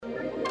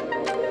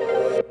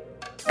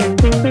I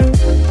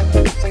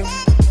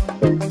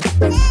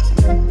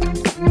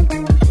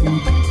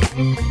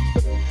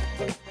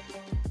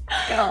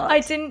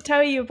didn't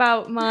tell you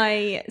about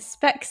my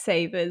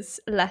Specsavers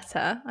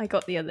letter I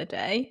got the other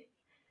day.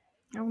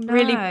 Oh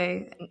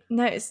no.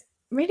 It's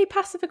really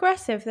passive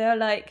aggressive. They're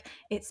like,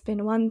 it's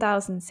been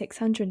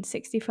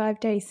 1,665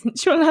 days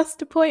since your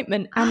last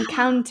appointment and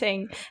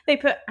counting. They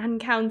put and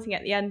counting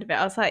at the end of it.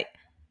 I was like,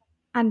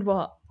 and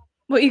what?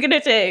 What are you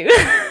going to do?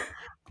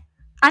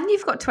 And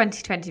you've got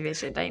 20/20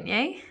 vision, don't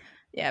you?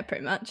 Yeah,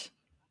 pretty much.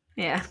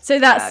 Yeah. So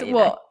that's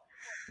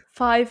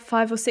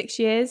five or 6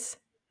 years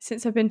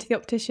since I've been to the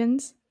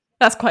opticians.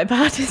 That's quite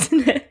bad,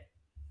 isn't it?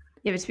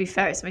 Yeah, but to be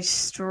fair, it's a very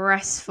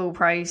stressful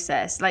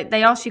process. Like,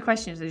 they ask you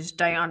questions I just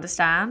don't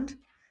understand.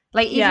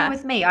 Like, even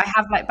with me, I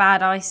have like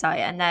bad eyesight,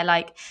 and they're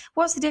like,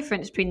 what's the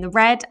difference between the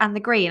red and the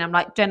green? I'm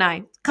like, don't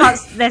know.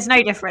 There's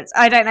no difference.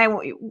 I don't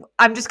know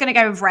I'm just going to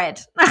go with red.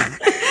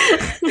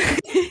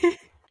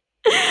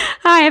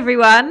 Hi,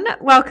 everyone.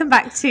 Welcome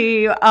back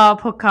to our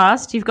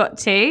podcast. You've got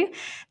two.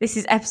 This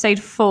is episode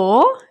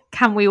 4.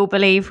 Can we all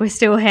believe we're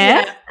still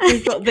here? Yeah,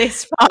 we've got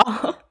this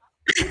far.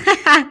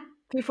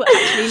 People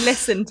actually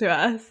listen to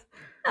us.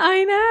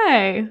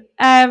 I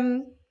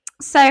know.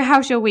 So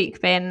how's your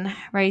week been,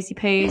 Rosie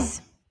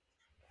Poos?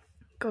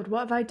 God,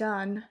 what have I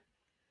done?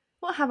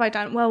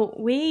 Well,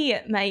 we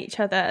met each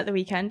other at the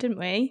weekend, didn't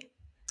we?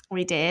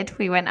 We did.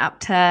 We went up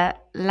to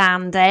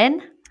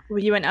London. Well,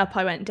 you went up,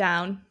 I went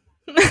down.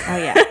 Oh,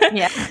 yeah.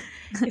 Yeah.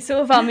 It's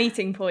sort of our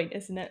meeting point,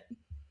 isn't it?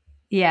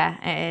 Yeah,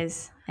 it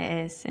is. It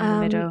is in the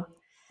middle.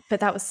 But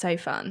that was so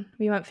fun.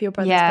 We went for your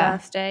brother's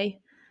birthday.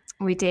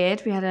 We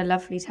did. We had a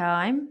lovely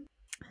time.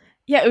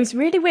 Yeah, it was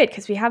really weird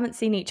because we haven't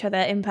seen each other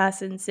in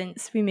person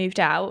since we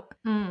moved out.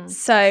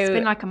 So it's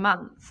been like a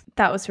month.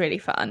 That was really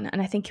fun, and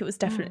I think it was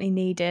definitely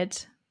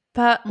needed.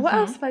 But what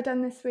else have I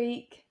done this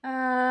week?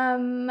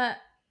 Tried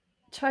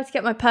to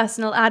get my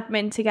personal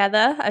admin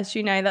together. As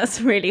you know,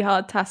 that's a really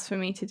hard task for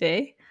me to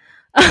do.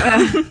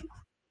 And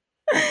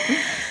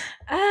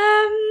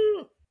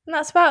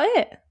that's about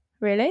it,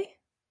 really.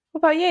 What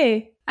about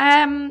you?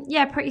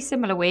 Yeah, pretty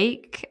similar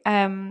week.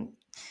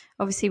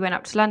 Obviously went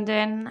up to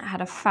London,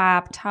 had a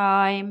fab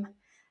time.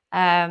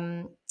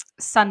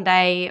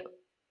 Sunday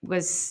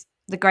was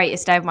the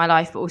greatest day of my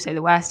life, but also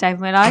the worst day of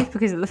my life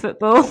because of the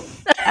football.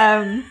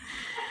 I'm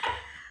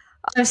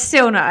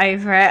still not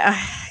over it. I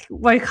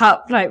woke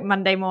up like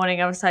Monday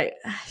morning, I was like,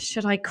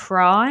 should I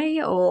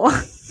cry or...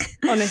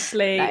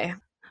 Honestly. No.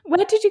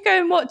 Where did you go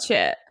and watch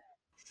it?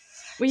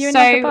 Were you in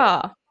like a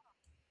bar?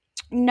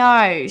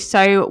 No.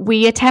 So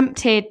we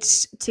attempted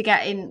to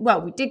get in...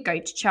 Well, we did go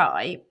to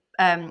Chai,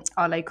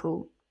 our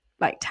local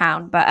like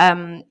town, but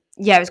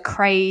yeah, it was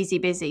crazy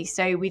busy,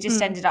 so we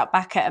just ended up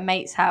back at a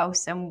mate's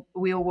house and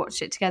we all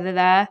watched it together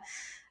there.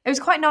 It was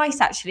quite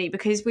nice actually,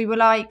 because we were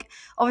like,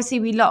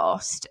 obviously we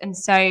lost, and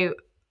so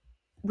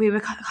we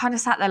were kind of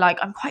sat there like,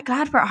 I'm quite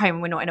glad we're at home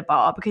and we're not in a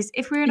bar, because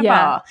if we were in a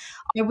bar,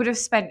 I would have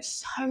spent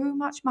so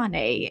much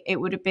money, it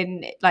would have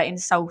been like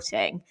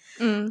insulting.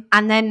 And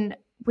then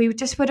we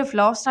just would have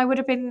lost. I would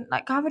have been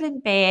like covered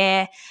in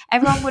beer.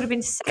 Everyone would have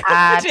been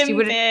sad. You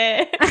would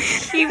have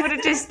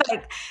just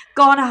like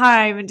gone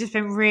home and just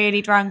been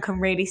really drunk and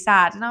really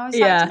sad. And I was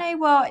like, you know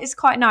what? It's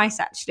quite nice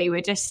actually.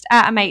 We're just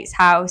at a mate's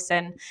house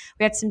and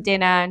we had some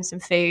dinner and some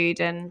food.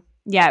 And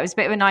yeah, it was a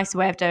bit of a nicer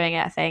way of doing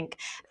it, I think.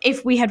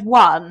 If we had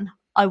won,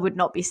 I would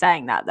not be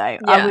saying that though. Yeah.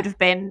 I would have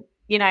been,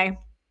 you know,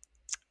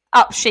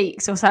 up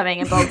Sheiks or something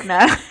in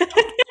Bognor.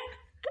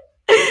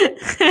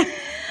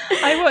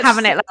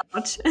 Having it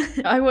loud.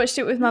 I watched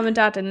it with mum and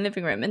dad in the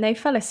living room and they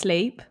fell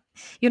asleep.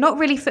 You're not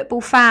really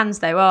football fans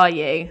though, are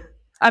you?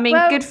 I mean,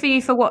 good for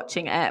you for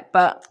watching it,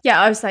 but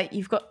yeah, I was like,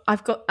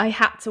 I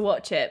had to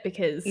watch it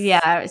because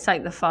it's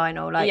like the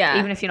final. Like,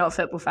 even if you're not a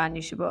football fan,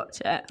 you should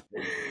watch it.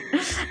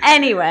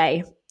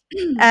 Anyway,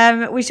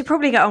 we should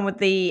probably get on with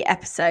the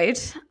episode.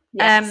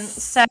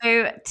 Yes. So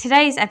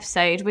today's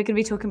episode, we're going to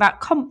be talking about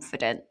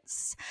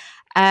confidence.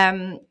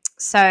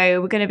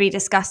 So we're going to be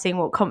discussing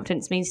what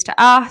confidence means to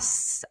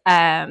us,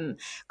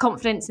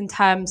 confidence in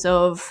terms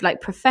of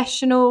like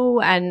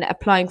professional and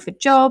applying for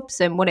jobs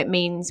and what it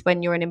means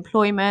when you're in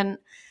employment,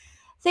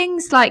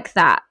 things like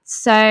that.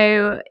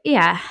 So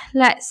yeah,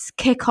 let's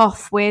kick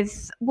off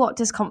with, what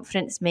does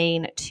confidence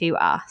mean to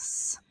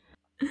us?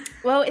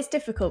 Well, it's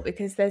difficult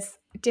because there's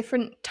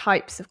different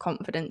types of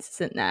confidence,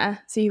 isn't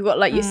there? So you've got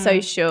like your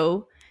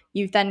social,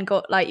 you've then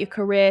got like your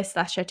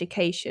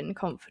career/education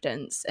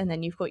confidence, and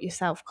then you've got your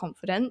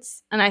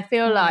self-confidence. And I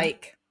feel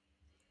like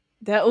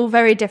they're all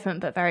very different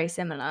but very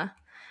similar.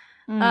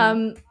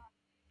 I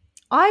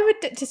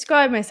would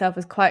describe myself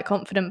as quite a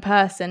confident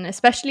person,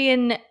 especially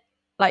in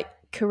like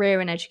career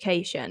and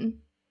education.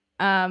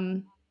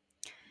 I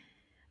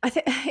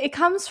think it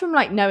comes from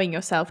like knowing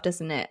yourself,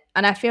 doesn't it?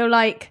 And I feel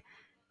like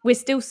we're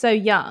still so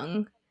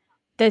young.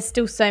 There's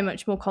still so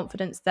much more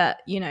confidence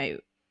that, you know,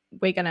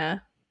 we're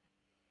gonna,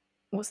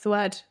 what's the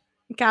word?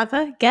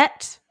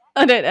 Get?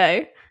 I don't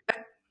know.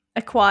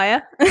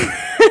 Acquire.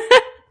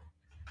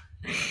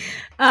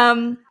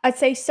 I'd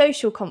say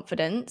social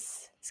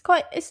confidence is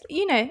it's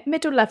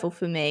middle level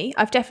for me.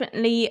 I've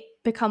definitely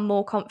become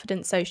more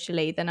confident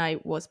socially than I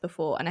was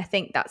before, and I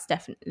think that's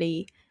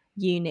definitely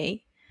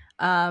uni,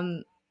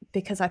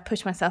 because I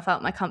pushed myself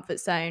out my comfort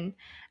zone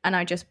and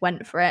I just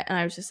went for it, and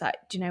I was just like,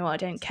 do you know what, I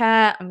don't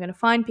care, I'm going to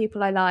find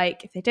people I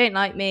like. If they don't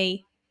like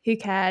me, who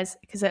cares,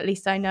 because at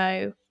least I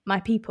know my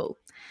people.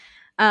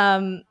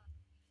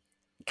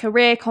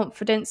 Career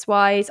confidence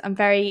wise, I'm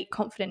very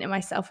confident in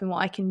myself and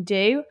what I can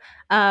do.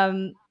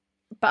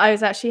 But I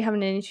was actually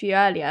having an interview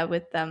earlier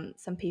with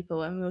some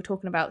people, and we were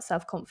talking about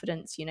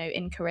self-confidence,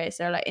 in career.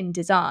 So like in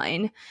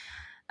design,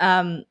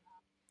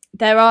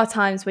 there are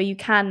times where you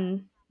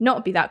can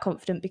not be that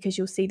confident because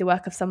you'll see the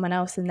work of someone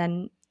else and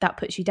then that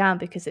puts you down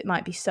because it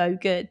might be so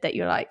good that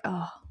you're like,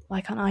 oh,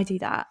 why can't I do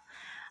that?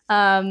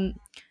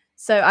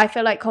 So I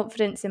feel like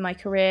confidence in my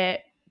career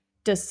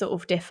does sort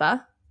of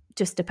differ,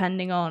 just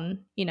depending on,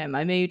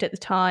 my mood at the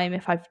time,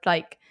 if I've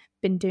like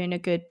been doing a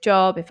good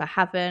job, if I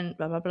haven't,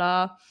 blah, blah,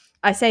 blah.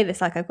 I say this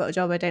like I've got a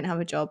job, I don't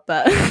have a job,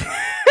 but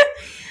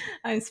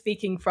I'm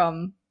speaking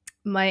from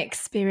my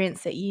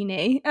experience at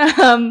uni.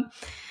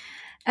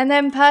 And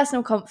then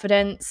personal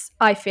confidence,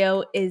 I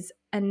feel, is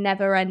a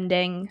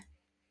never-ending,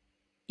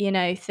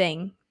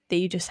 thing that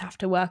you just have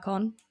to work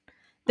on.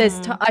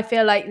 I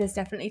feel like there's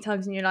definitely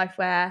times in your life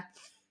where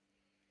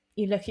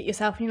you look at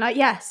yourself and you're like,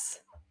 yes,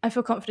 I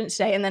feel confident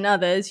today. And then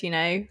others,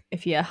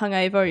 if you're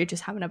hungover or you're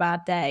just having a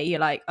bad day, you're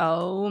like,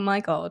 oh my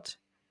God,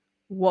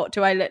 what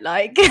do I look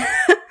like?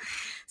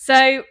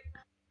 So,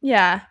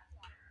 yeah,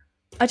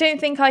 I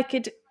don't think I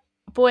could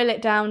boil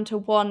it down to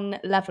one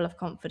level of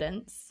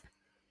confidence,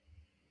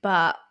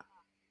 but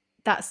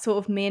that's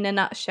sort of me in a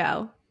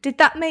nutshell. Did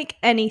that make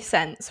any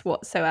sense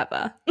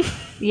whatsoever?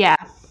 Yeah.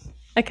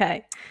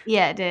 Okay.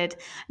 Yeah, it did.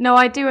 No,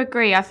 I do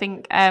agree. I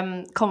think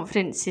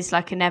confidence is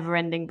like a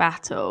never-ending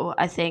battle.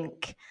 I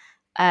think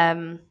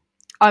I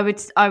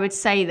would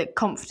say that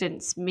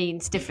confidence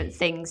means different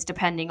things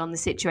depending on the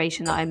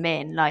situation that I'm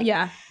in. Like,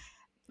 yeah,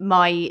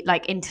 my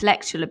like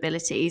intellectual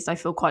abilities, I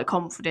feel quite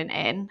confident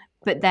in.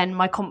 But then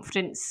my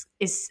confidence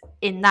is,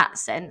 in that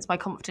sense, my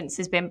confidence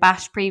has been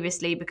bashed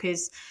previously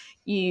because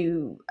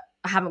you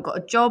haven't got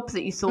a job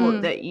that you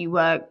thought that you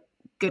were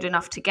good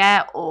enough to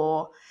get,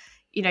 or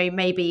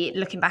maybe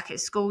looking back at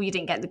school, you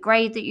didn't get the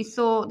grade that you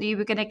thought that you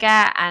were going to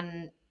get.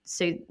 And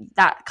so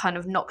that kind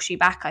of knocks you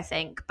back, I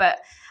think. But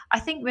I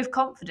think with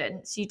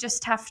confidence, you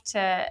just have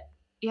to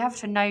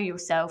know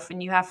yourself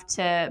and you have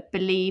to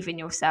believe in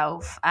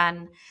yourself.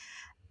 And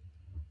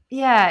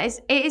yeah,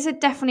 it is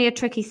definitely a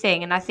tricky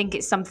thing. And I think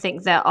it's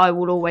something that I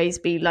will always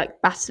be like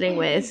battling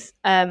with.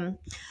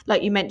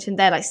 Like you mentioned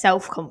there, like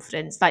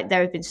self-confidence, like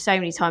there have been so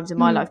many times in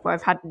my life where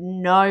I've had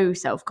no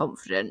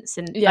self-confidence,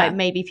 and like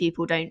maybe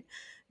people don't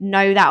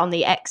know that on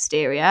the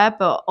exterior,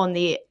 but on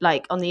the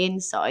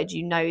inside,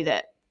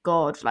 that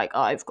God, like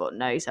I've got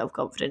no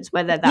self-confidence,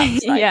 whether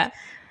that's like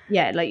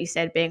like you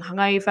said, being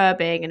hungover,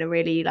 being in a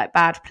really like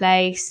bad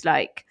place,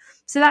 like,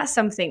 so that's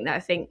something that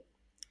I think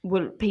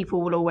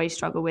people will always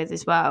struggle with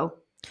as well.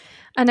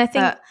 And I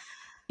think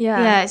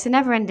it's a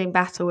never-ending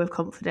battle with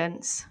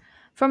confidence.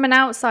 From an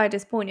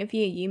outsider's point of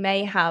view, you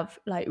may have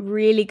like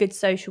really good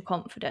social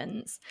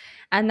confidence,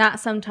 and that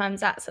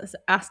sometimes acts as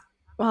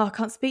I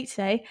can't speak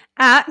today.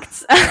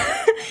 Acts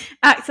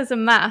as a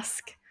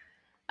mask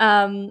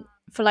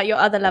for like your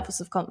other levels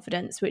of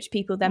confidence, which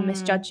people then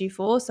misjudge you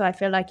for. So I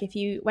feel like if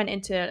you went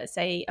into, let's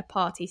say, a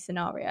party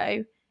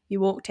scenario, you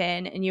walked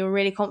in and you were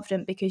really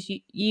confident because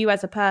you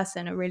as a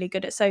person are really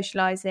good at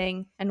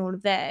socializing and all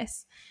of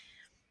this,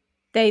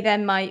 they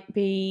then might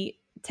be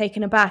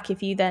taken aback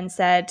if you then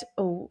said,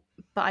 oh,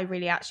 but I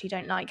really actually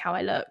don't like how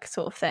I look,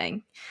 sort of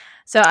thing.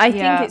 So I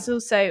think it's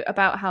also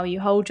about how you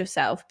hold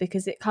yourself,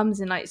 because it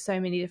comes in like so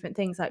many different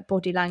things, like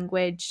body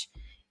language,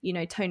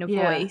 tone of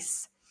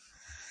voice.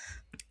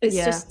 It's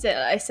just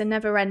it's a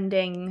never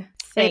ending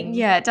thing.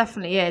 It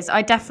definitely is.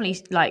 I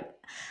definitely like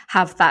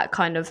have that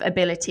kind of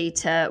ability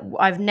to,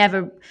 I've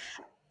never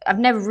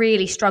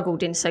really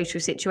struggled in social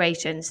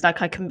situations.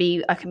 Like I can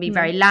be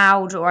very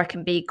loud, or I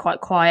can be quite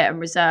quiet and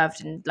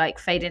reserved and like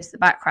fade into the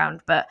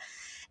background. But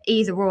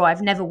either or,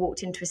 I've never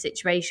walked into a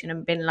situation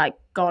and been like,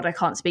 God, I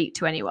can't speak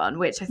to anyone,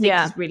 which I think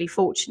is really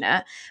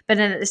fortunate. But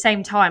then at the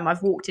same time,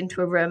 I've walked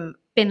into a room,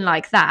 been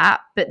like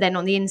that, but then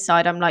on the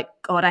inside I'm like,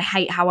 God, I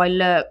hate how I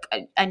look.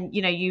 And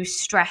you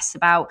stress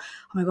about,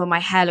 oh my God, my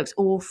hair looks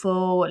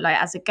awful, like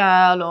as a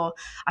girl, or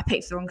I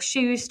picked the wrong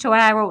shoes to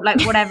wear, or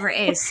like whatever it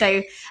is.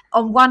 So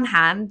on one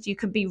hand, you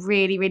can be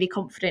really, really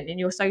confident in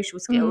your social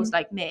skills,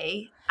 like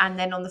me, and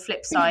then on the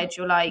flip side,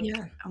 you're like,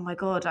 oh my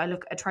God, I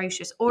look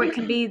atrocious. Or it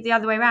can be the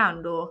other way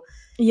around, or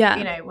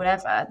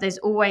whatever. There's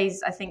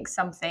always, I think,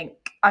 something.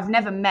 I've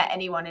never met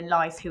anyone in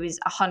life who is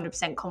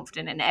 100%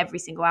 confident in every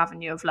single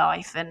avenue of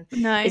life and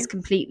is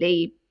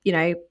completely,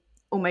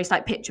 almost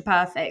like picture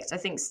perfect. I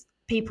think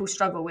people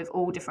struggle with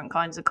all different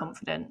kinds of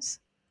confidence.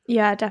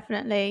 Yeah,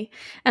 definitely.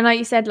 And like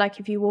you said, like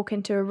if you walk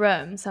into a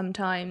room,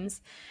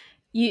 sometimes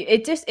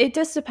it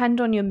does depend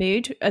on your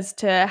mood as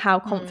to how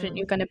confident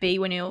you're going to be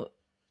when you're,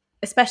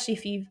 especially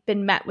if you've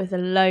been met with a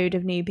load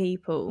of new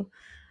people.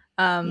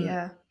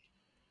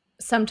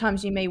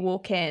 sometimes you may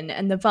walk in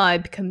and the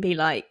vibe can be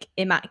like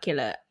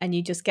immaculate and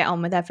you just get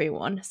on with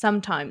everyone.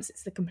 Sometimes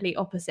it's the complete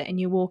opposite and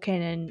you walk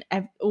in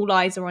and all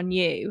eyes are on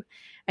you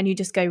and you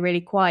just go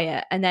really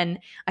quiet. And then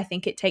I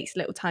think it takes a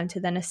little time to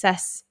then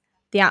assess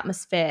the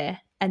atmosphere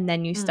and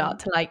then you start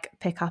to like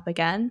pick up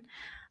again.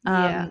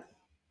 But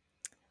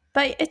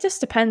it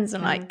just depends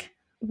on like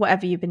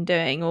whatever you've been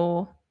doing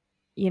or,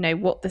 you know,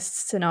 what the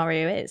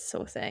scenario is,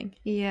 sort of thing.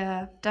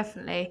 Yeah,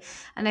 definitely.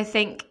 And I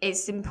think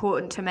it's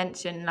important to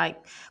mention,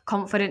 like,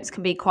 confidence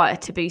can be quite a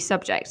taboo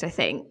subject, I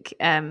think.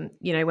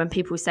 You know, when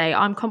people say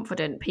I'm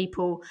confident,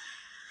 people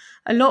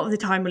a lot of the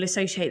time will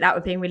associate that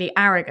with being really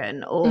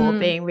arrogant or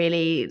being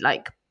really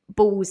like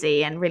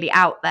ballsy and really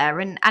out there.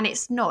 And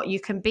it's not. You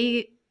can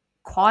be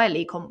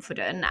quietly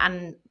confident.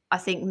 And I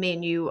think me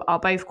and you are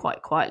both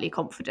quite quietly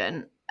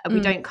confident. We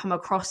don't come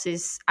across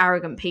as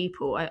arrogant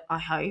people, I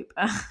hope.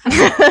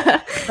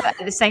 But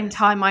at the same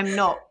time, I'm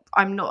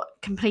not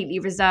completely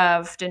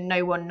reserved and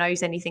no one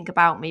knows anything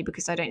about me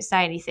because I don't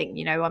say anything.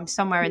 You know, I'm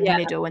somewhere in the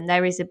middle, and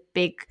there is a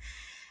big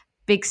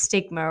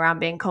stigma around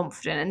being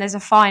confident. And there's a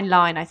fine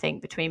line, I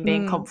think, between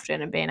being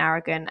confident and being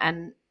arrogant.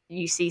 And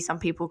you see some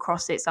people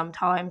cross it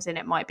sometimes, and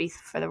it might be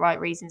for the right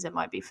reasons, it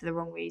might be for the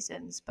wrong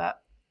reasons. But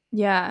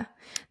yeah,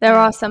 there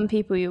are some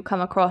people you'll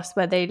come across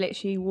where they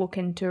literally walk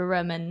into a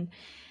room and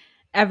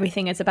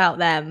everything is about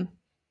them.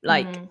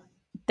 Like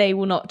they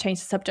will not change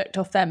the subject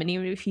off them, and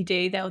even if you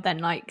do, they'll then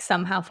like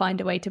somehow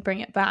find a way to bring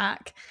it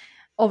back.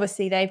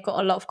 Obviously they've got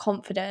a lot of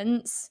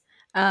confidence,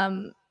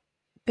 but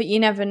you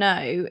never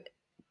know,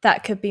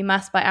 that could be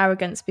masked by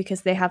arrogance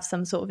because they have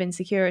some sort of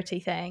insecurity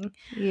thing.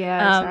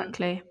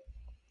 Exactly.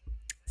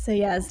 So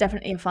yeah, it's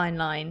definitely a fine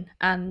line.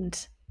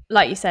 And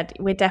like you said,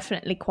 we're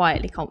definitely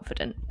quietly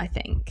confident. I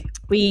think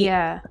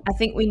I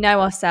think we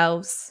know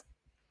ourselves.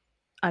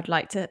 I'd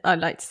like to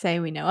say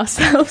we know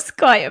ourselves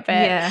quite a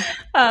bit.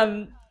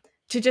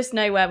 To just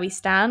know where we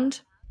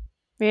stand,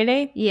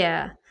 really.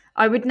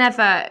 I would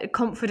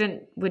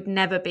confident would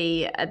never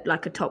be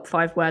like a top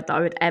 5 word that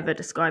I would ever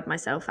describe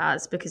myself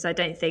as, because I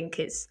don't think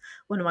it's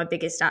one of my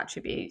biggest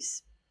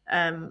attributes.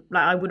 Like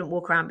I wouldn't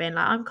walk around being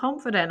like, I'm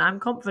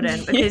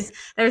confident because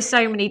there are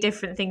so many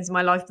different things in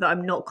my life that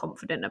I'm not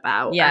confident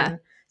about. And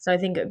so I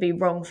think it would be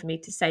wrong for me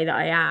to say that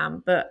I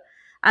am. But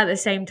at the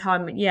same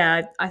time,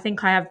 I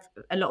think I have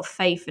a lot of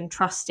faith and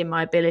trust in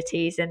my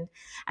abilities, and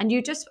I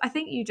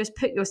think you just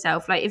put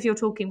yourself, like if you're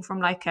talking from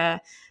like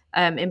a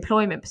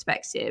employment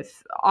perspective,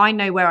 I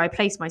know where I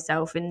place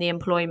myself in the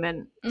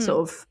employment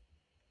sort of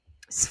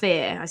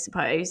sphere, I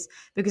suppose,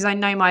 because I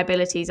know my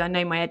abilities, I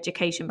know my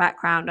education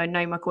background, I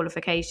know my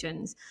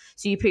qualifications.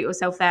 So you put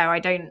yourself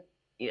there.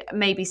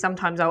 Maybe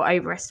sometimes I'll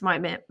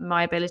overestimate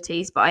my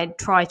abilities, but I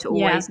try to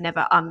always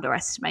never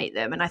underestimate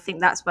them. And I think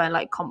that's where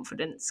like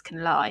confidence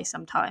can lie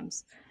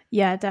sometimes.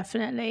 Yeah,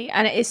 definitely.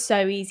 And it is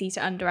so easy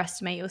to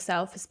underestimate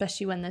yourself,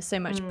 especially when there's so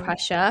much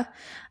pressure.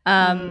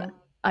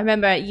 I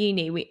remember at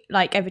uni, we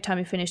like every time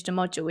we finished a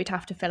module, we'd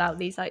have to fill out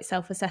these like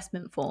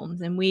self-assessment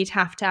forms, and we'd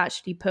have to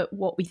actually put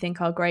what we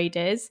think our grade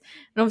is.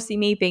 And obviously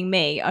me being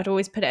me, I'd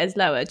always put it as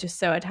lower just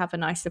so I'd have a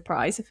nice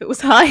surprise if it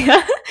was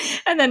higher.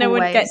 And then I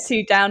wouldn't get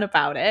too down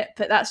about it.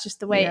 But that's just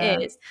the way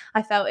it is.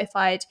 I felt if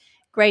I'd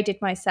graded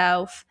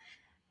myself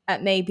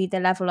at maybe the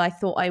level I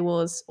thought I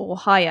was or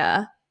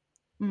higher,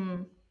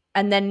 and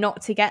then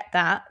not to get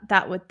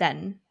that would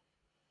then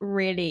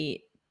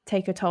really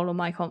take a toll on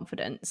my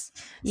confidence.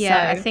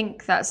 I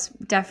think that's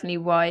definitely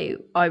why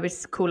I would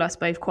call us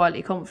both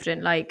quietly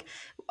confident. Like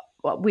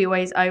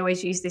I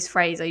always use this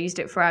phrase, I used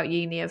it throughout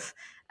uni, of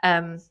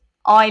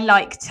I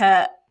like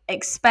to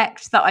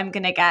expect that I'm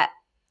going to get,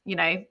 you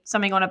know,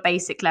 something on a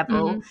basic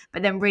level,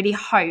 but then really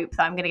hope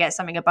that I'm going to get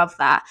something above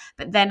that.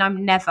 But then I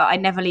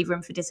never leave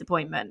room for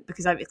disappointment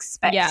because I've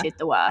expected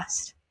the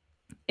worst.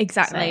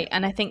 Exactly.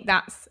 And I think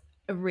that's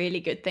a really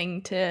good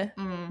thing to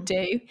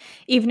do,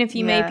 even if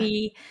you may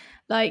be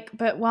like,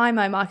 but why am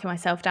I marking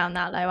myself down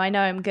that low? I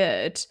know I'm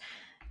good.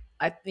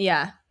 I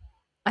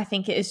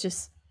think it is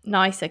just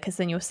nicer because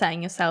then you're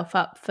setting yourself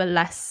up for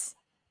less,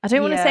 I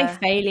don't want to say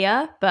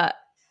failure, but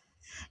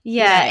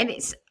and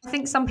I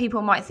think some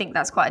people might think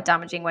that's quite a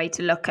damaging way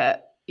to look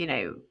at, you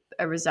know,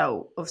 a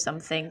result of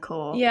something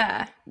or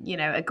you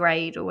know, a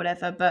grade or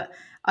whatever. But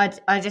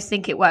I just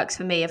think it works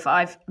for me if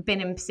I've been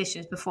in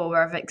positions before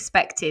where I've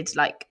expected,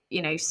 like,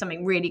 you know,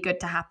 something really good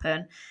to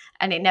happen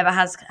and it never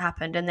has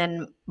happened, and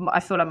then I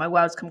feel like my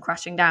world's come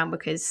crashing down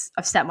because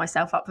I've set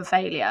myself up for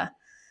failure.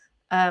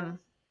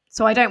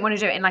 So I don't want to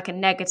do it in like a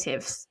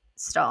negative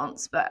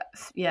stance, but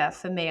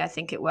for me I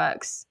think it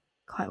works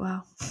quite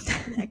well.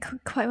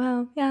 Quite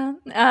well.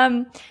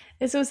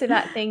 There's also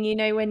that thing, you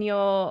know, when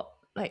you're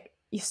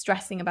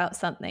stressing about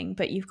something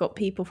but you've got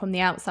people from the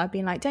outside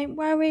being like, don't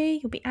worry,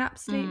 you'll be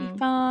absolutely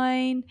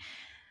fine.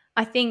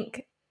 I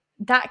think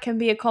that can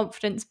be a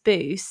confidence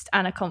boost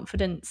and a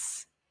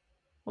confidence,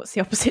 what's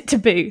the opposite to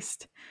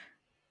boost?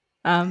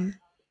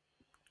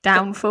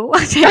 Downfall.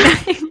 I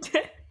don't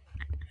know.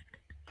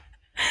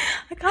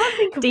 I can't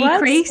think of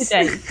decrease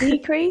words today.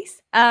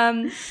 Decrease.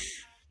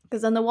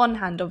 Because on the one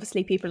hand,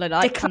 obviously people are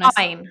like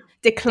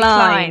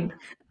decline.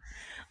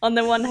 on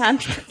the one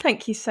hand,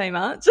 thank you so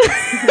much.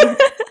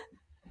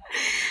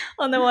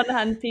 On the one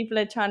hand, people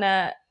are trying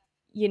to,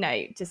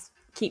 just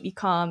keep you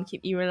calm,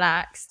 keep you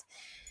relaxed.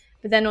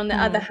 But then on the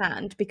other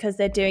hand, because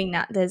they're doing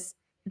that, there's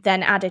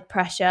then added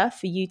pressure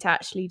for you to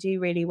actually do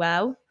really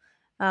well.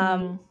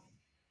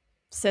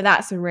 So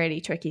that's a really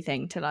tricky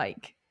thing to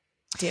like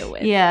deal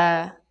with.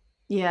 Yeah.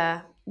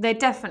 There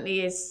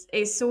definitely is.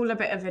 It's all a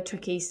bit of a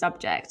tricky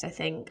subject, I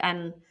think.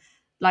 And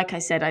like I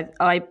said,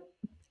 I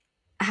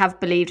have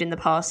believed in the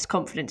past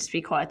confidence to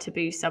be quite a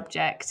taboo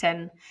subject.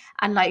 And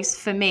like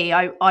for me,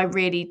 I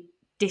really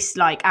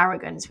dislike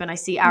arrogance. When I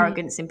see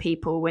arrogance in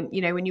people, when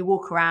you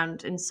walk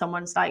around and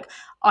someone's like,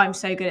 I'm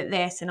so good at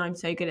this and I'm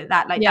so good at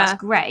that, like that's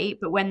great.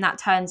 But when that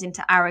turns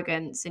into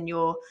arrogance and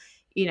you're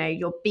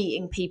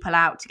beating people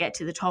out to get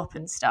to the top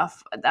and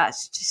stuff,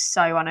 that's just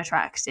so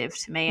unattractive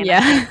to me. And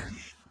I think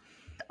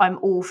I'm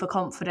all for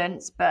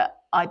confidence, but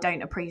I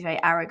don't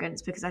appreciate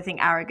arrogance, because I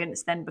think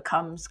arrogance then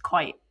becomes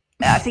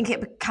I think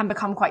it can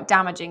become quite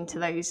damaging to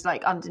those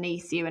like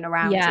underneath you and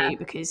around you,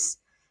 because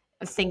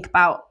think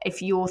about,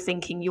 if you're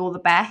thinking you're the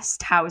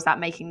best, how is that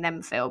making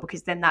them feel?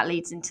 Because then that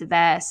leads into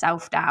their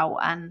self-doubt.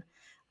 And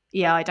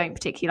I don't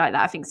particularly like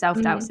that. I think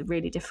self-doubt is a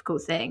really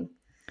difficult thing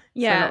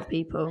for a lot of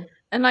people.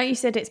 And like you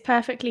said, it's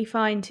perfectly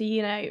fine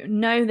to,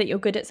 know that you're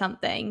good at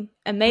something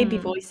and maybe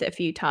voice it a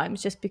few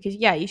times, just because,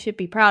 you should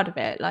be proud of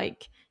it.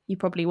 Like, you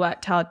probably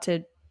worked hard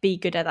to be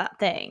good at that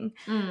thing.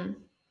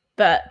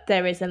 But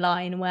there is a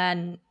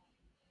line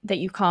that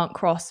you can't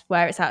cross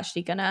where it's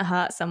actually going to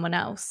hurt someone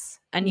else.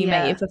 And you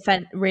may have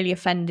really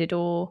offended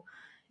or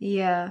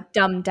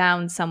dumbed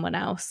down someone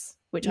else,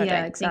 which I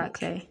don't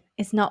think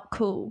is not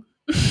cool.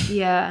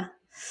 Yeah.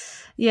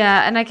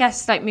 And I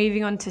guess like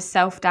moving on to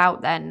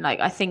self-doubt then,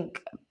 like I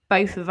think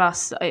both of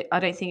us, I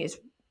don't think it's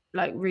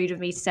like rude of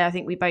me to say, I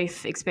think we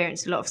both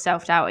experienced a lot of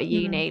self-doubt at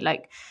uni.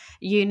 Like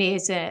uni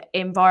is an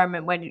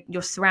environment when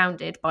you're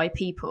surrounded by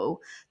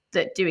people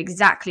that do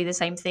exactly the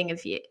same thing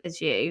as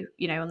you,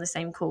 on the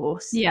same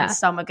course. And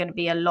some are going to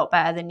be a lot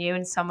better than you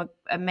and some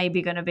are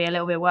maybe going to be a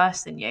little bit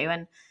worse than you.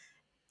 And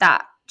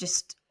that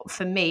just,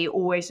 for me,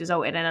 always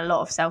resulted in a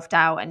lot of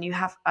self-doubt. And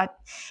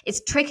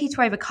it's tricky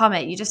to overcome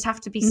it. You just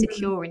have to be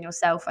secure in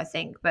yourself, I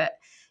think. But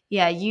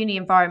uni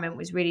environment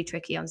was really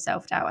tricky on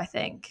self-doubt, I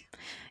think.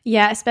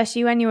 Yeah,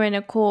 especially when you're in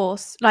a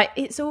course. Like,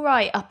 it's all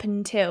right up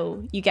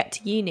until you get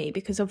to uni,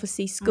 because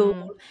obviously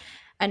school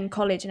and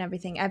college and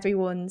everything,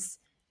 everyone's,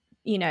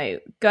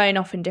 going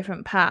off in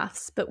different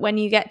paths. But when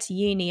you get to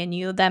uni and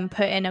you're then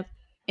put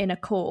in a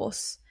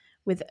course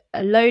with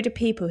a load of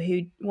people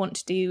who want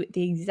to do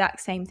the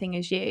exact same thing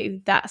as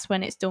you, that's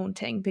when it's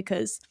daunting,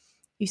 because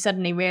you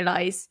suddenly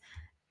realize,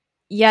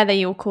 they're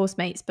your course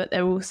mates, but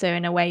they're also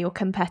in a way your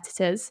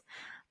competitors.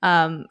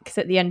 Because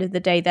at the end of the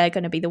day, they're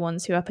going to be the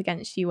ones who are up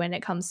against you when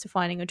it comes to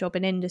finding a job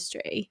in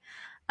industry.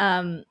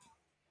 And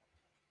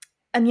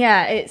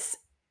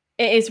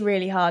it is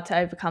really hard to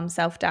overcome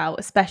self-doubt,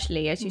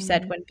 especially, as you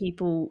said,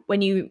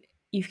 when you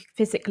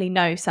physically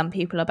know some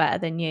people are better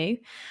than you.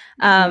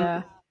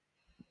 But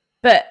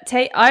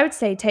I would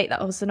say take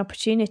that as an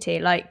opportunity.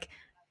 Like,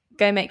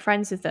 go make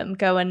friends with them,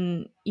 go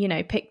and,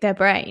 pick their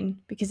brain,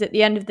 because at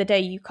the end of the day,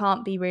 you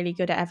can't be really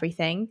good at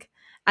everything.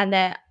 And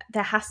there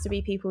has to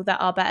be people that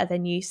are better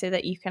than you so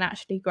that you can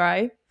actually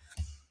grow.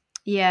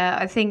 Yeah,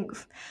 I think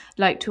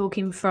like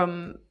talking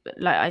from,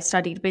 like, I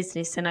studied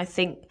business, and I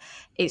think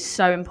it's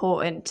so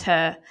important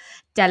to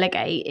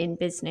delegate in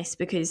business,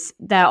 because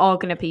there are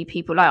going to be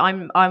people, like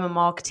I'm a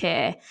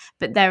marketeer,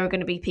 but there are going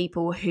to be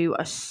people who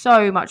are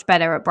so much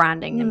better at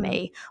branding than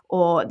me,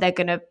 or they're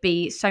going to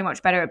be so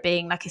much better at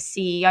being like a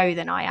CEO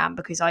than I am,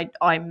 because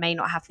I may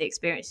not have the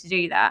experience to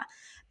do that.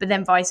 But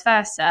then vice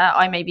versa,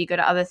 I may be good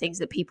at other things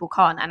that people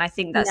can't. And I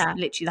think that's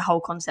literally the whole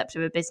concept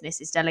of a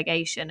business, is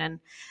delegation, and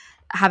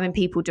having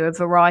people do a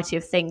variety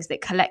of things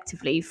that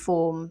collectively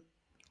form,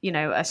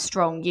 a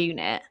strong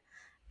unit.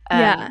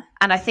 And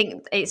I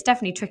think it's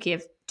definitely tricky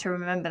to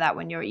remember that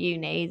when you're at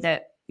uni,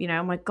 that,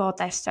 oh my God,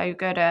 they're so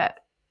good at,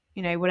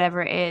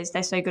 whatever it is.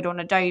 They're so good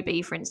on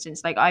Adobe, for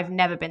instance. Like, I've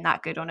never been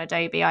that good on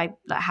Adobe. I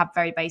have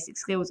very basic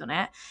skills on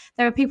it.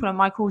 There are people on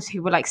my course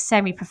who were like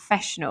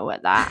semi-professional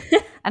at that.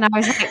 And I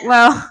was like,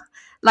 well,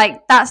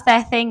 like, that's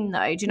their thing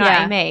though. Do you know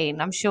what I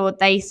mean? I'm sure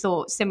they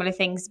thought similar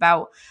things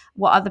about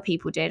what other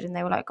people did, and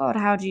they were like, God,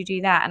 how do you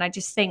do that? And I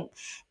just think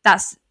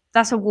that's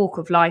a walk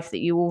of life that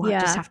you all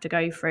just have to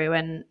go through.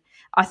 And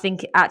I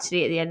think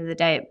actually at the end of the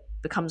day, it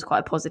becomes quite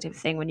a positive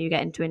thing when you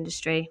get into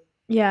industry.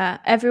 Yeah,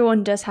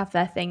 everyone does have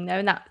their thing though,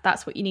 and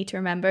that's what you need to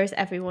remember, is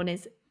everyone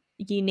is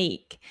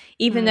unique.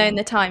 Even though in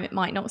the time it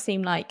might not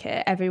seem like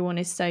it, everyone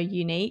is so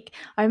unique.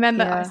 I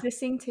remember I was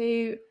listening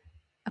to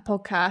a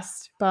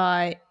podcast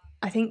by,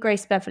 I think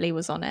Grace Beverley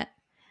was on it,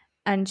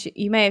 and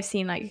you may have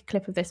seen like a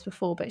clip of this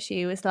before, but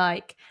she was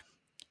like,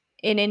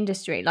 in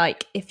industry,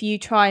 like, if you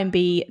try and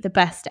be the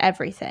best at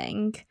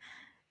everything,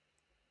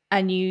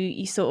 and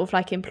you sort of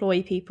like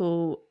employ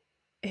people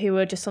who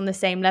are just on the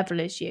same level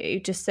as you,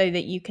 just so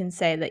that you can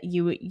say that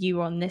you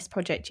were on this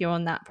project, you're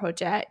on that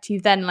project,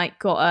 you've then like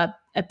got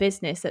a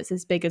business that's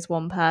as big as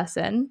one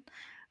person,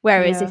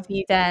 Whereas if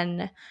you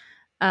then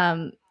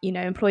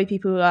employ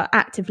people who are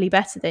actively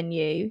better than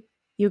you,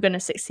 you're going to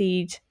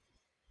succeed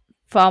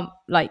far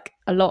like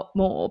a lot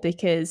more,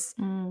 because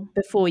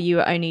before you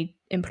were only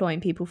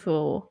employing people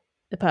for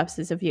the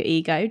purposes of your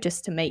ego,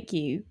 just to make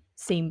you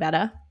seem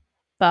better.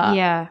 But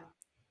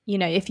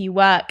if you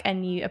work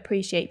and you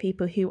appreciate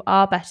people who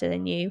are better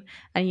than you,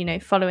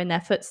 and follow in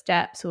their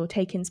footsteps or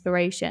take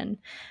inspiration,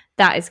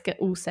 that is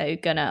also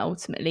gonna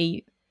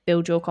ultimately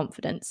build your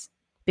confidence,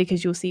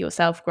 because you'll see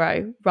yourself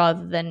grow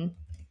rather than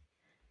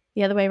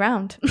the other way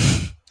around.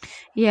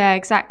 Yeah,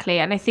 exactly.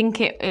 And I think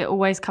it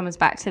always comes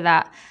back to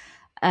that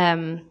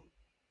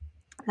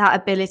that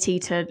ability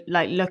to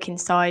like look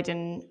inside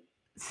and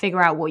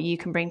figure out what you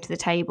can bring to the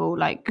table.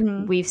 Like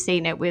we've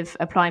seen it with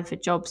applying for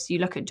jobs. You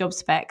look at job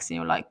specs and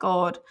you're like,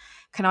 God,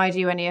 can I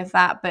do any of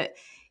that? But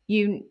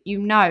you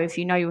know, if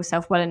you know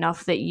yourself well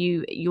enough that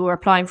you're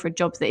applying for a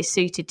job that is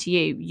suited to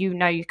you,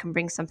 you can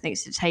bring something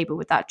to the table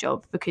with that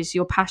job because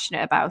you're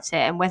passionate about it.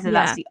 And whether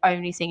that's the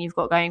only thing you've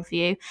got going for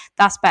you,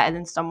 that's better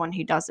than someone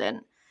who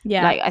doesn't.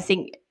 Yeah. Like, I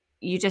think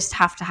you just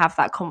have to have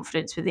that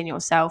confidence within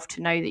yourself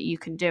to know that you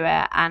can do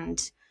it.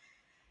 And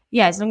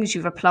yeah, as long as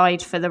you've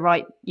applied for the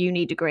right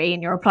uni degree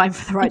and you're applying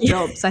for the right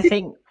jobs, I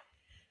think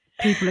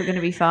people are going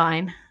to be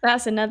fine.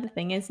 That's another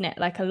thing, isn't it?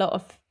 Like, a lot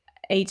of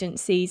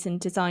agencies and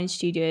design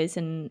studios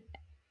and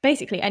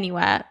basically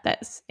anywhere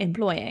that's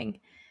employing,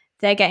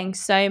 they're getting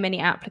so many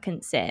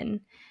applicants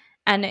in.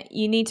 And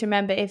you need to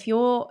remember, if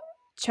you're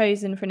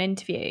chosen for an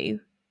interview,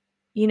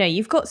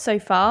 you've got so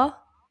far.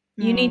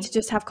 You need to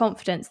just have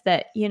confidence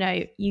that,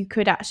 you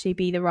could actually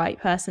be the right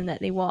person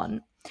that they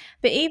want.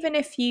 But even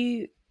if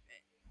you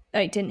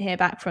didn't hear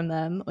back from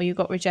them, or you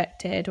got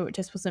rejected, or it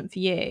just wasn't for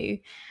you,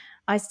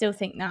 I still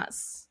think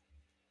that's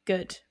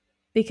good,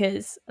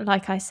 because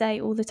like I say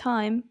all the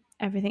time,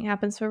 everything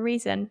happens for a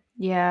reason.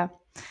 Yeah.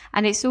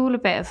 And it's all a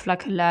bit of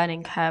like a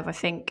learning curve. I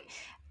think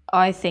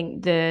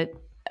the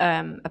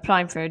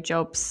applying for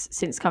jobs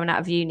since coming out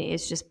of uni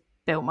has just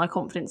built my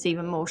confidence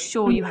even more.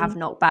 Sure, you have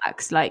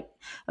knockbacks, like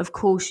of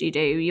course you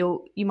do.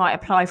 You might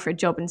apply for a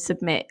job and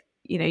submit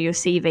your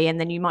CV, and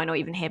then you might not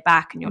even hear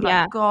back, and you're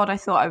like, God, I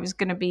thought I was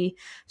going to be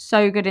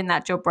so good in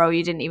that job role.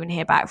 You didn't even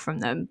hear back from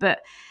them.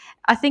 But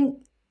I think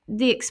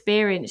the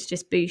experience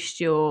just boosts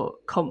your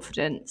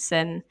confidence,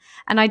 and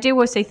I do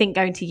also think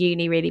going to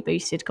uni really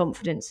boosted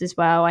confidence as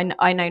well.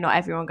 I know not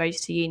everyone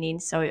goes to uni,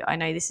 so I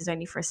know this is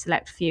only for a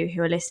select few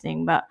who are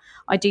listening, but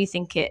I do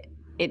think it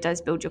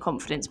does build your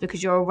confidence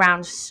because you're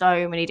around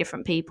so many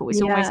different people.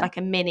 It's almost like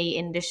a mini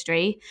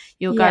industry.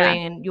 You're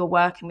going and you're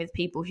working with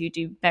people who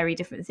do very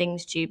different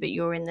things to you, but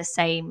you're in the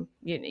same,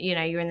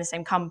 you're in the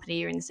same company,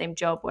 you're in the same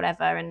job,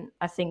 whatever. And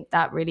I think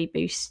that really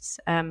boosts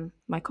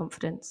my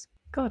confidence.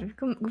 God,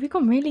 we've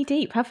gone really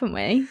deep, haven't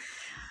we?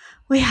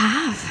 We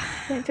have.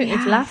 I don't think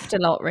we've laughed a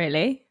lot,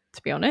 really,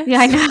 to be honest. Yeah,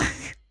 I know.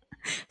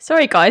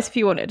 Sorry, guys, if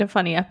you wanted a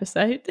funny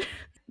episode.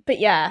 But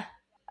yeah,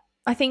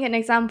 I think an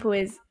example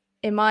is,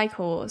 in my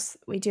course,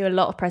 we do a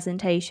lot of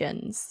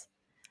presentations,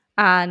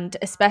 and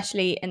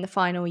especially in the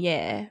final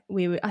year,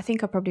 I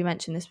think I probably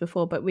mentioned this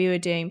before, but we were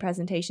doing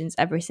presentations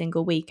every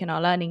single week in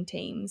our learning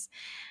teams.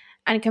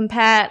 And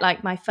compare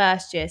like my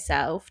first year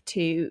self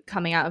to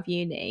coming out of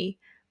uni,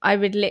 I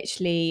would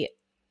literally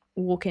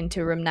walk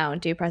into a room now and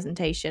do a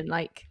presentation,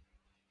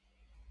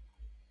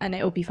 and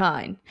it'll be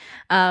fine.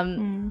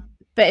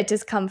 But it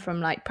does come from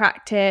like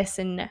practice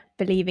and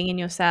believing in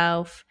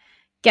yourself,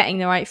 getting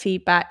the right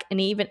feedback,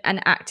 and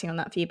acting on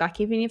that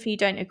feedback, even if you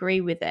don't agree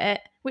with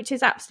it, which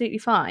is absolutely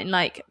fine.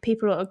 Like,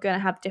 people are going to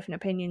have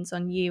different opinions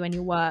on you and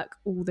your work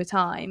all the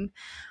time,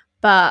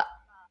 but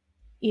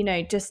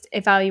just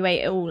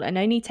evaluate it all and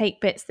only take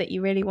bits that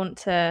you really want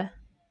to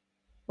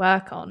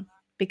work on,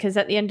 because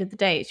at the end of the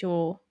day, it's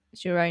your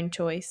own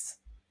choice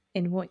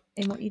in what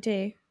you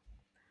do.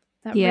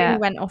 That really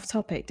went off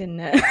topic,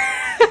 didn't it?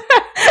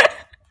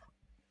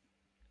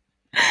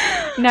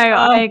 No,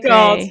 I agree.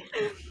 God.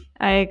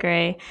 I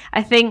agree.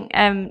 I think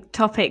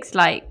topics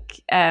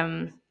like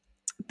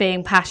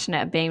being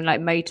passionate, being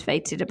like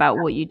motivated about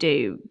what you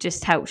do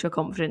just helps your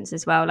confidence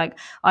as well. Like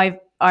I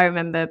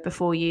remember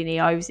before uni,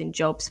 I was in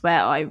jobs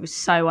where I was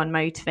so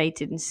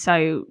unmotivated and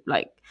so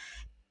like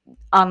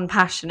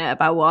unpassionate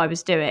about what I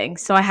was doing.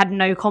 So I had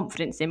no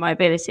confidence in my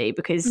ability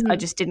because I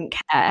just didn't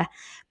care.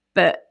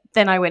 But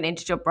then I went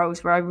into job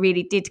roles where I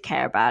really did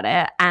care about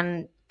it,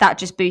 and that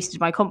just boosted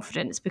my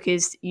confidence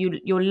because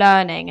you're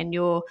learning, and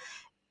you're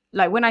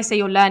like, when I say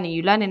you're learning,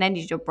 you learn in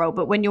any job role,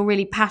 but when you're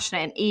really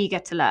passionate and eager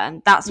to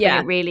learn, that's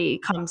when it really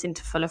comes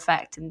into full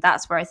effect. And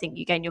that's where I think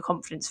you gain your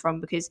confidence from,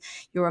 because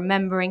you're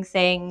remembering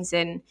things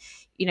and,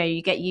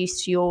 you get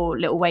used to your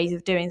little ways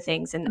of doing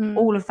things, and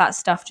all of that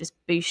stuff just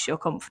boosts your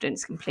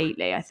confidence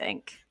completely, I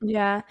think.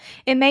 Yeah.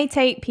 It may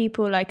take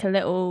people like a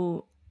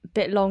little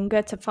bit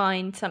longer to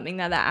find something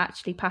that they're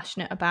actually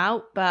passionate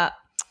about, but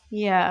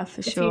yeah,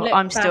 for sure.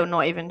 I'm still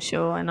not even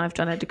sure, and I've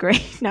done a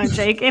degree. No, I'm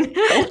joking.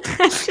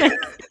 Can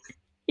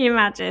you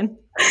imagine?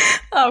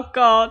 Oh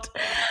God.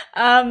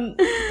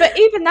 But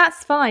even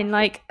that's fine.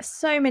 Like,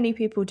 so many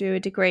people do a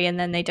degree and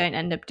then they don't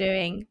end up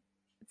doing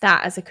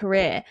that as a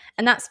career.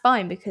 And that's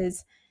fine,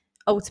 because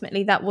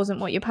ultimately that wasn't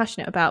what you're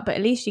passionate about, but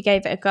at least you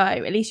gave it a go.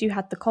 At least you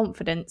had the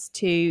confidence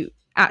to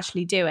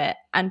actually do it,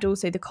 and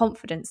also the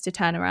confidence to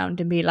turn around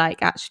and be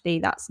like, actually,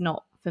 that's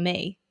not for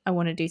me. I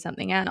want to do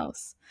something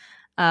else.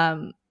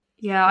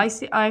 Yeah,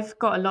 I've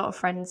got a lot of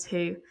friends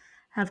who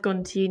have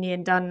gone to uni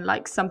and done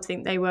like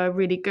something they were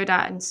really good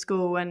at in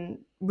school and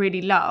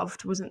really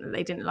loved. Wasn't that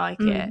they didn't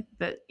like it,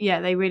 but yeah,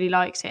 they really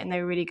liked it and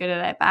they were really good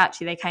at it. But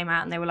actually they came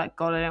out and they were like,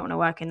 God, I don't want to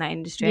work in that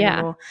industry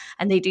anymore.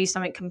 And they do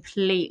something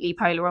completely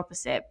polar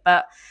opposite.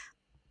 But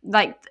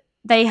like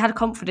they had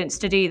confidence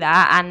to do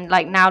that, and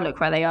like now look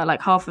where they are.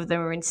 Like half of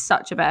them are in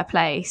such a better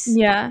place.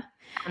 Yeah.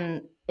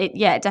 And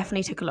it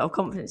definitely took a lot of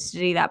confidence to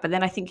do that. But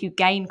then I think you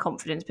gain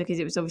confidence because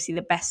it was obviously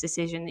the best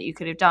decision that you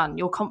could have done.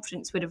 Your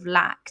confidence would have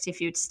lacked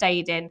if you'd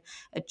stayed in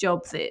a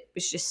job that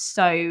was just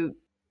so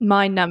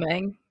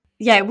mind-numbing.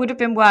 Yeah, it would have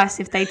been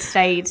worse if they'd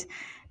stayed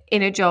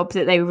in a job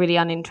that they were really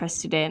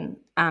uninterested in.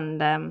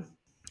 And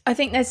I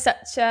think there's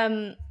such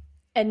a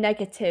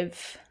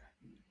negative,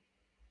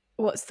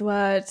 what's the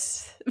word?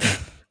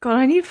 God,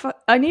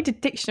 I need a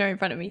dictionary in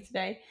front of me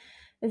today.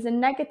 There's a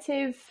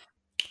negative,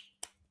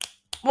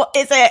 what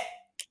is it?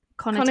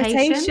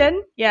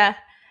 Connotation? Yeah,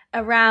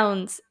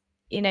 around,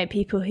 you know,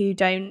 people who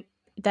don't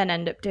then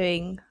end up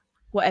doing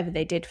whatever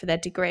they did for their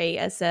degree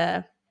as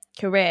a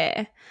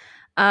career,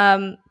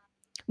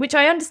 which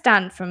I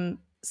understand from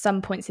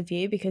some points of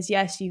view, because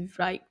yes, you've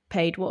like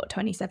paid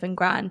 27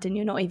 grand and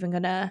you're not even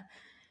gonna,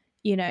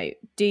 you know,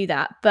 do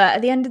that. But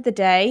at the end of the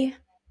day,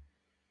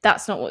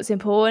 that's not what's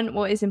important.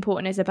 What is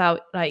important is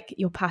about like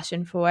your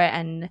passion for it,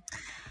 and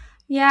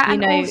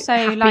and also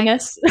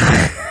happiness.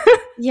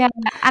 Yeah,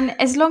 and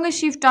as long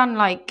as you've done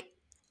like,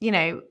 you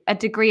know, a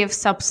degree of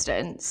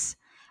substance,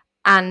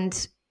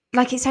 and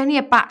like it's only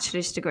a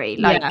bachelor's degree,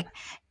 like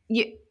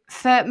you,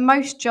 for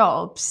most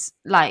jobs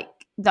like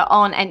that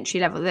aren't entry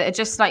level, that are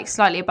just like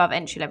slightly above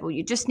entry level,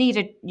 you just need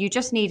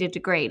a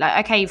degree.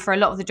 Like, okay, for a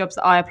lot of the jobs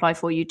that I apply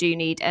for, you do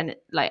need an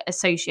like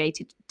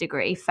associated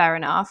degree, fair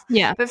enough.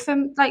 Yeah. But for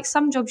like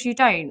some jobs you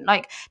don't.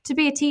 Like to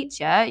be a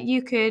teacher,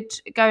 you could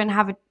go and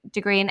have a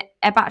degree in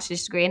a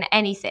bachelor's degree in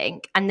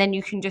anything, and then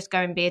you can just go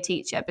and be a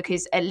teacher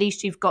because at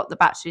least you've got the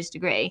bachelor's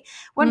degree.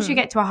 Once you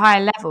get to a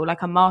higher level,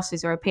 like a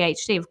master's or a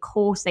PhD, of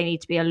course they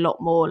need to be a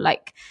lot more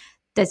like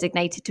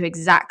designated to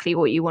exactly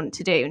what you want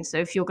to do. And so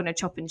if you're going to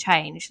chop and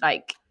change,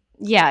 like,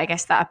 yeah, I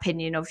guess that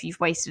opinion of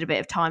you've wasted a bit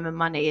of time and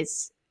money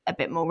is a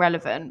bit more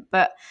relevant.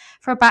 But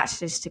for a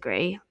bachelor's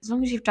degree, as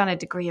long as you've done a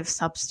degree of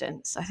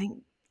substance, I think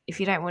if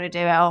you don't want to do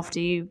it after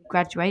you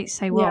graduate,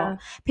 say what? Yeah.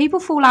 People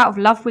fall out of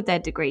love with their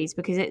degrees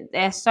because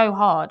they're so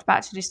hard.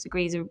 Bachelor's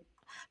degrees are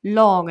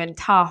long and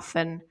tough,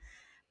 and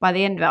by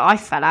the end of it, I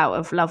fell out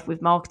of love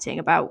with marketing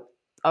about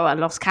I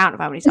lost count of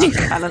how many times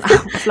I fell out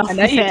of love I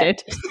know you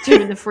did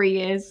during the 3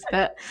 years,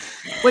 but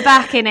we're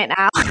back in it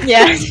now.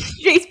 Yeah,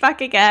 she's back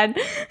again.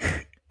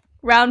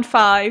 Round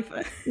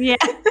 5. Yeah,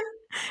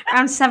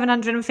 round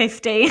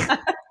 750.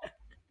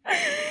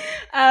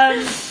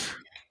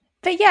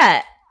 But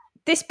yeah,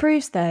 this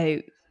proves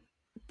though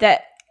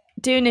that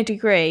doing a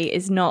degree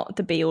is not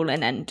the be all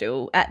and end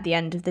all at the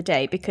end of the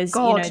day, because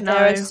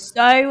there are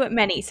so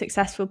many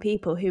successful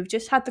people who've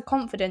just had the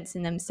confidence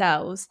in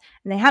themselves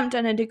and they haven't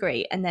done a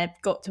degree and they've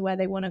got to where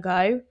they want to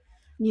go.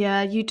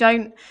 Yeah,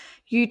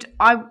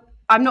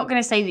 I'm not going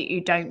to say that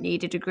you don't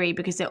need a degree,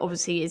 because it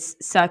obviously is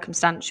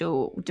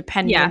circumstantial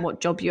depending on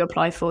what job you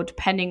apply for,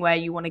 depending where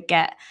you want to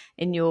get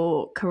in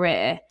your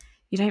career.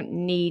 You don't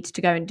need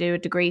to go and do a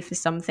degree for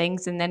some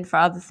things, and then for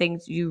other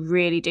things you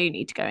really do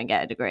need to go and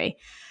get a degree.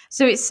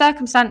 So it's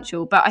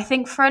circumstantial, but I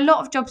think for a lot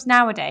of jobs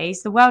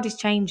nowadays, the world is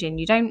changing.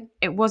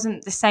 It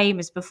wasn't the same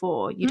as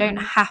before. You don't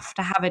have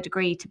to have a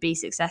degree to be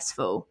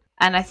successful.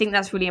 And I think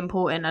that's really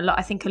important.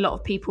 I think a lot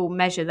of people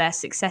measure their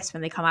success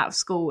when they come out of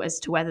school as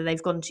to whether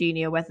they've gone to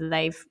uni or whether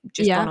they've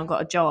just gone and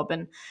got a job.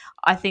 And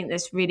I think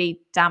that's really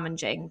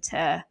damaging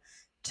to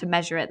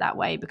measure it that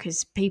way,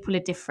 because people are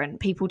different.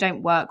 People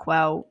don't work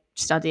well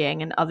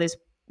studying, and others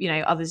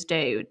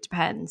do. It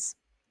depends.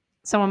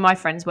 Some of my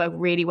friends work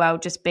really well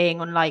just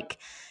being on like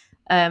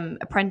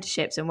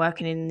apprenticeships and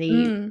working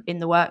in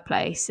the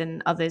workplace,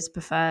 and others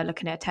prefer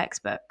looking at a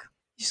textbook.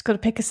 You just got to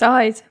pick a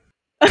side.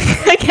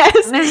 I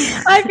guess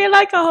I feel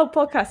like our whole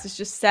podcast is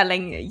just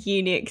selling a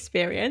uni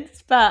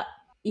experience, but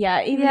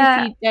even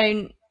if you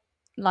don't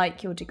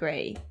like your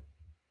degree,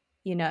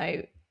 you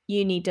know,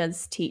 uni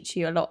does teach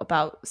you a lot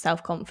about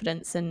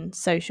self-confidence and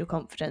social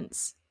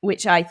confidence,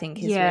 which I think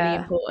is really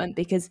important,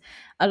 because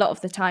a lot of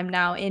the time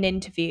now in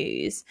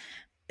interviews,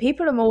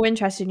 people are more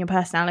interested in your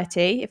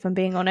personality. If I'm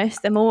being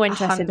honest, they're more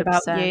interested 100%.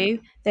 about you.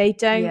 They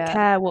don't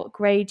care what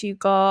grade you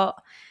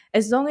got,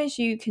 as long as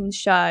you can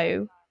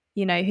show,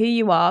 you know, who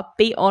you are,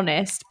 be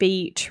honest,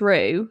 be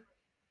true,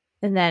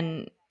 and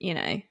then, you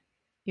know,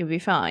 you'll be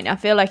fine. I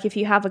feel like if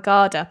you have a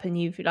guard up and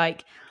you've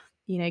like,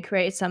 you know,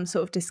 created some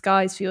sort of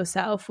disguise for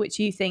yourself, which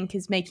you think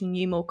is making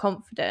you more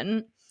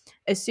confident,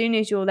 as soon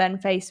as you're then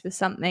faced with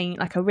something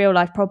like a real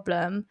life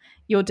problem,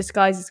 your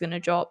disguise is going to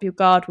drop, your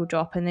guard will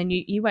drop, and then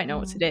you won't know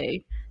what to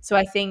do. So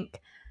I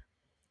think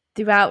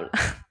throughout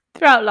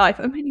throughout life,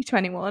 I'm only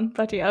 21,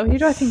 bloody hell, who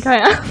do I think I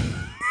am?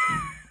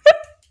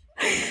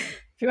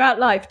 Throughout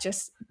life,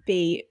 just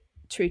be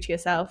true to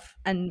yourself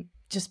and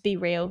just be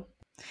real.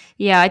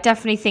 Yeah, I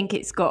definitely think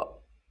it's got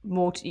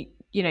more to,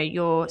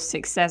 your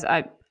success.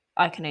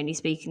 I can only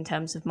speak in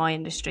terms of my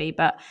industry,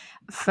 but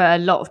for a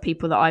lot of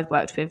people that I've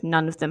worked with,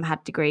 none of them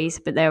had degrees,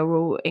 but they were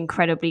all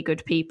incredibly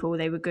good people.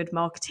 They were good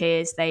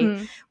marketeers.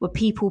 They were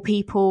people,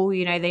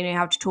 they know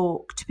how to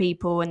talk to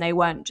people, and they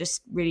weren't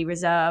just really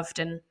reserved.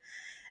 And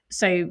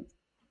so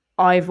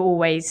I've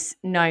always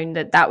known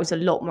that was a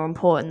lot more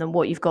important than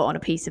what you've got on a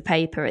piece of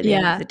paper at the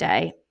end of the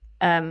day.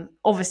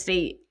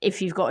 Obviously,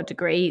 if you've got a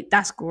degree,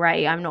 that's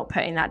great. I'm not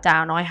putting that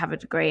down. I have a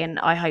degree and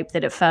I hope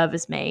that it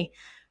furthers me.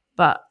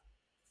 But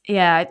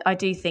yeah, I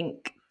do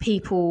think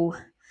people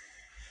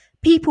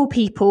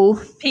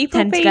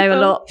tend to go a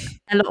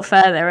lot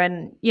further.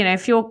 And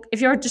if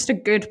you're just a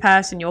good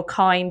person, you're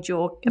kind,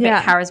 you're a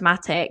bit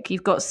charismatic,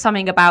 you've got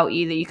something about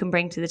you that you can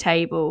bring to the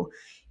table,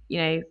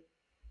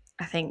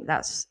 I think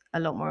that's a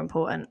lot more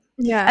important.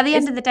 Yeah. At the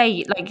end of the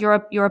day, like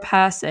you're a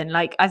person.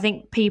 Like I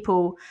think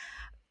people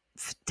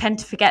tend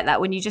to forget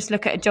that when you just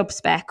look at a job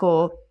spec,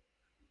 or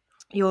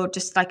you're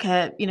just like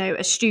a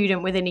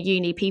student within a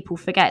uni, people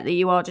forget that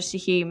you are just a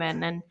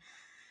human. And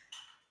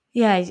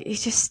yeah, I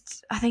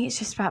think it's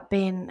just about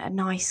being a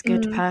nice,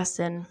 good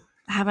person,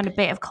 having a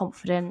bit of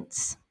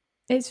confidence.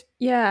 It's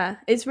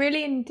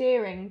really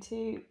endearing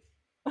to.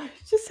 I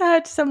just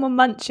heard someone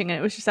munching and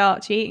it was just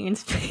Archie eating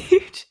his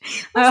food.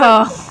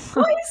 Like,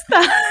 what is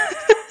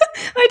that?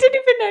 I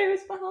didn't even know it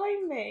was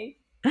behind me.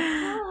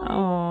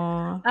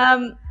 Oh.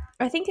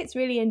 I think it's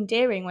really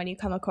endearing when you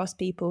come across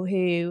people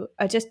who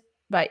are just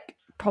like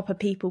proper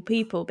people,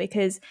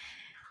 because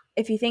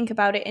if you think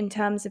about it in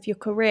terms of your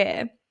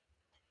career,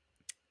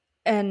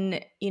 and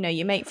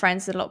you make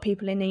friends with a lot of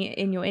people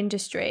in your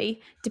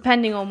industry,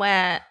 depending on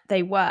where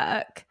they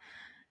work,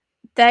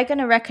 they're going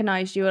to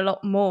recognize you a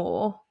lot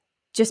more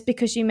just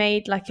because you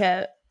made like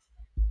an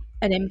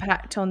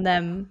impact on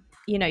them,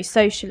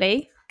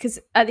 socially. Because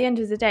at the end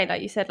of the day,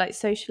 like you said, like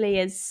socially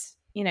is,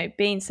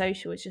 being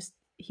social is just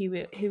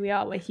who we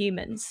are. We're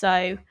humans.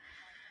 So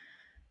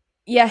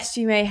yes,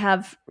 you may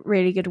have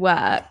really good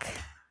work,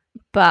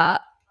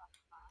 but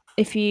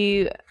if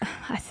you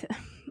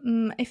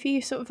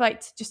sort of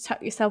like to just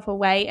tuck yourself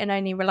away and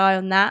only rely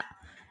on that,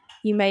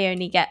 you may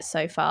only get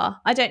so far.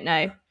 I don't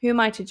know. Who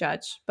am I to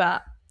judge?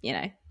 But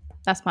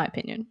that's my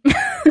opinion.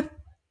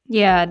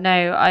 Yeah,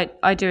 no,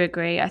 I do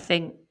agree. I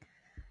think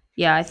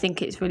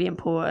it's really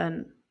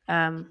important.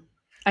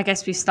 I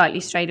guess we've slightly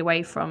strayed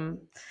away from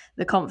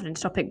the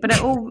confidence topic, but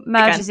it all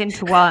merges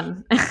into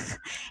one.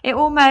 It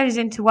all merges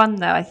into one,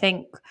 though. I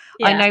think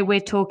I know we're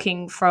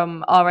talking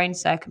from our own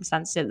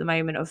circumstances at the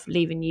moment of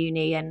leaving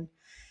uni and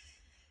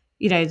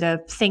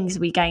the things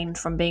we gained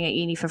from being at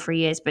uni for 3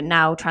 years, but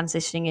now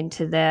transitioning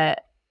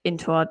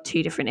into our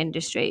two different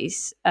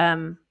industries.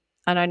 And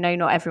I know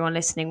not everyone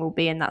listening will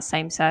be in that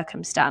same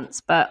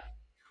circumstance, but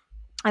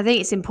I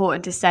think it's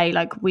important to say,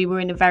 like, we were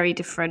in a very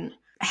different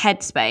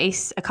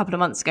headspace a couple of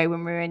months ago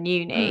when we were in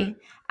uni,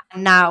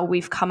 and now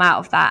we've come out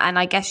of that. And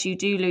I guess you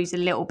do lose a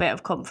little bit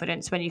of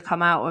confidence when you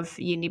come out of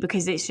uni,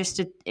 because it's just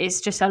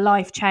a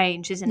life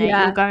change, isn't it?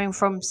 Yeah. You're going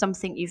from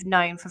something you've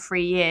known for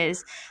 3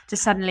 years to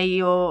suddenly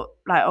you're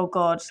like, oh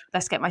God,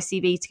 let's get my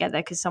CV together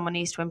because someone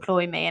needs to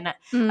employ me. And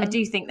I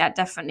do think that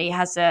definitely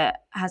has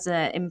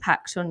a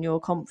impact on your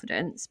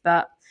confidence,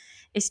 but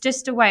it's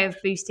just a way of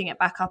boosting it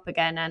back up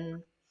again.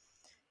 And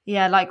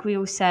yeah, like we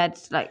all said,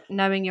 like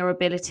knowing your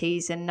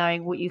abilities and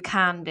knowing what you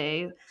can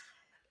do.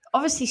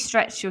 Obviously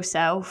stretch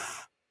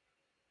yourself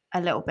a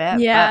little bit,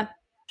 but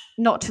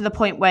not to the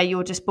point where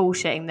you're just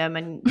bullshitting them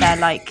and they're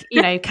like,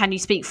 can you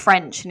speak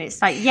French? And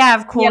it's like, yeah,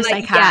 of course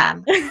I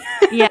can.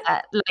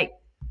 Yeah, like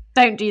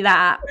don't do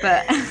that.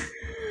 But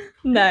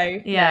no,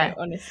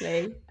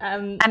 honestly.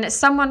 And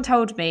someone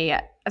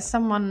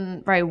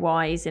very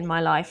wise in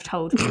my life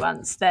told me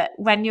once that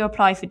when you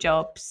apply for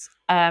jobs,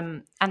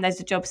 and there's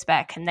a job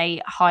spec and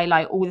they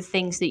highlight all the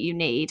things that you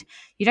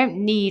don't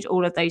need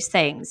all of those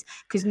things,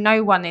 because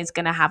no one is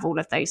going to have all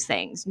of those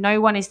things.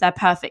 No one is their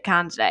perfect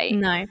candidate.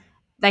 No,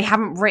 they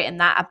haven't written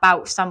that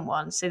about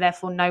someone, so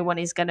therefore no one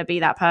is going to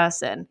be that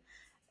person.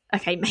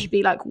 Okay,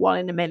 maybe like 1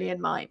 in a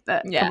million might,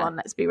 but come on,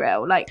 let's be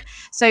real. Like,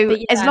 so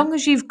as long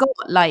as you've got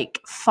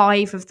like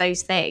 5 of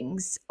those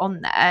things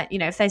on there,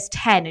 if there's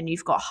 10 and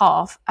you've got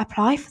half,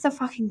 apply for the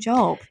fucking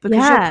job,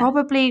 because you're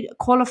probably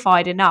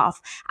qualified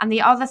enough. And the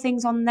other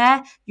things on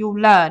there,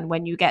 you'll learn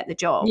when you get the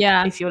job,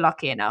 if you're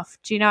lucky enough.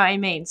 Do you know what I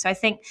mean? So I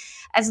think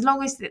as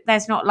long as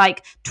there's not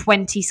like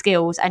 20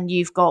 skills and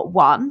you've got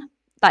 1,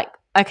 like,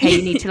 okay,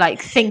 you need to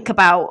like think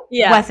about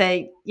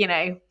whether,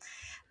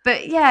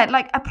 but yeah,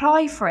 like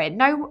apply for it.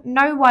 No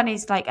one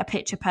is like a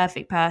picture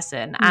perfect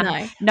person,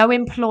 and no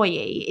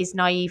employee is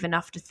naive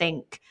enough to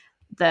think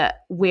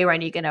that we're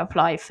only going to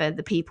apply for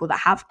the people that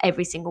have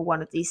every single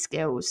one of these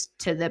skills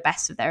to the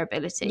best of their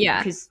ability. Yeah,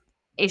 because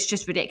it's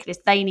just ridiculous.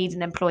 They need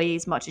an employee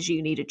as much as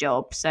you need a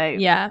job. So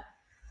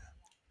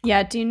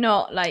do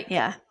not like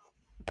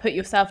put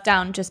yourself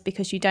down just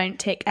because you don't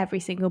tick every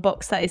single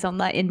box that is on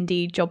that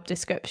Indeed job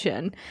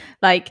description.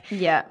 Like,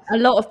 Yeah. a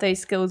lot of those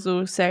skills are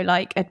also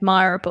like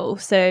admirable.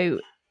 So,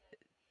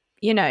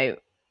 you know,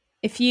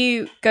 if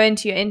you go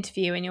into your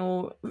interview and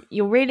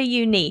you're really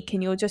unique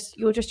and you're just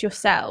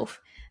yourself,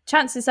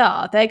 chances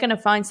are they're going to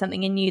find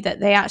something in you that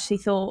they actually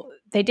thought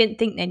they didn't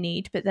think they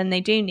need, but then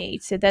they do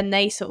need. So then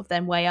they sort of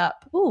then weigh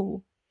up,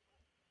 oh,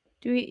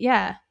 do we?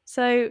 Yeah.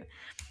 So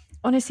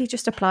honestly,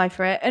 just apply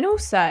for it. And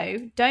also,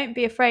 don't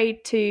be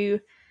afraid to,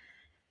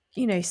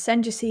 you know,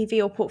 send your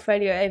CV or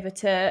portfolio over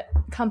to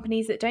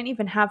companies that don't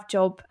even have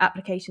job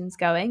applications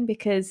going,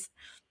 because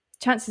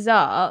chances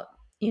are,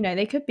 you know,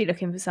 they could be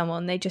looking for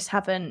someone. They just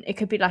haven't, it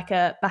could be like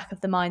a back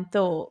of the mind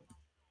thought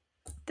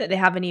that they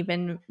haven't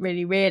even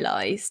really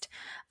realized.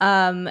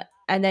 And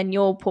then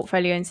your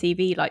portfolio and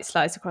CV like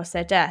slides across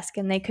their desk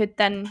and they could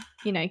then,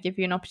 you know, give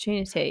you an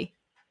opportunity.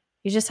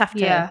 You just have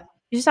to,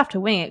 you just have to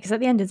wing it, because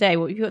at the end of the day,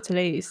 what have you got to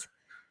lose?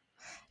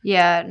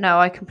 Yeah, no,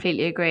 I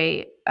completely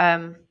agree.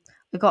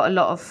 We got a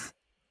lot of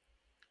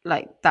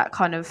like that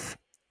kind of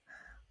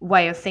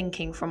way of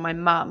thinking from my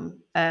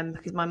mum,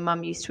 because my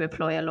mum used to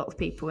employ a lot of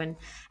people, and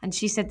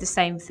she said the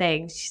same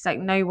thing. She's like,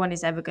 no one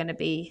is ever going to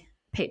be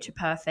picture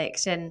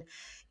perfect, and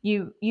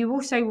you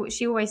also,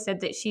 she always said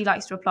that she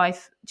likes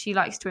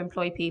to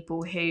employ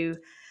people who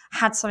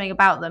had something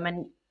about them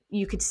and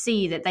you could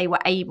see that they were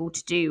able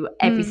to do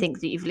everything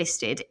that you've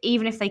listed.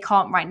 Even if they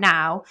can't right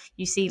now,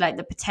 you see like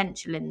the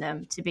potential in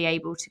them to be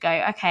able to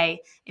go,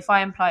 okay, if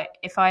I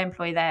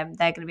employ them,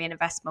 they're going to be an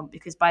investment,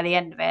 because by the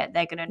end of it,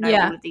 they're going to know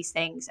all of these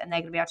things and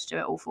they're going to be able to do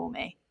it all for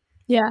me.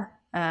 Yeah.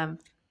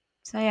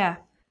 So yeah.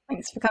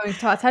 Thanks for coming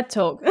to our TED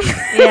Talk.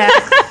 Yeah.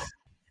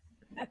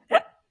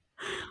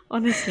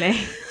 Honestly.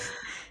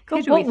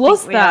 God, what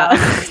was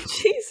that?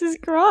 Jesus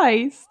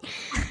Christ.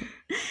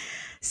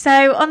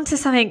 So on to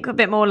something a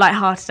bit more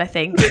lighthearted, I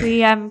think.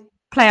 We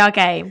play our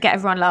game, get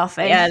everyone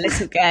laughing. Yeah,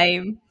 little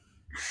game.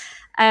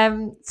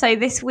 So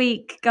this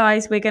week,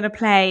 guys, we're going to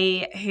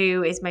play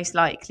Who is Most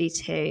Likely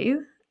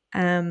To.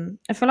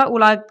 I feel like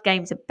all our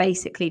games are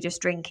basically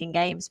just drinking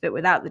games, but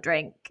without the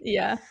drink.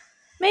 Yeah.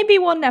 Maybe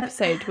one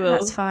episode will,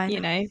 that's fine. You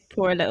know,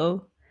 pour a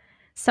little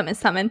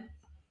something.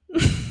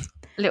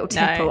 Little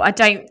tipple. No. I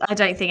don't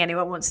think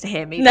anyone wants to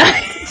hear me. No.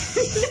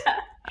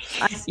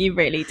 You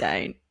really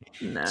don't.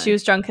 No. She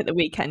was drunk at the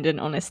weekend and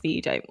honestly,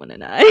 you don't want to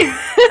know.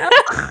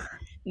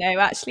 No,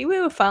 actually, we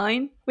were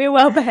fine. We were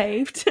well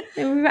behaved.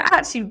 We were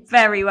actually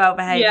very well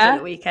behaved at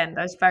the weekend.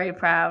 I was very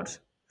proud.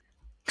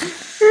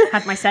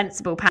 Had my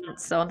sensible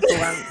pants on for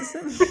once.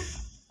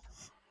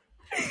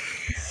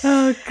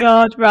 Oh,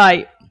 God.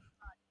 Right.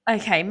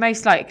 Okay,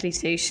 most likely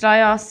to. Should I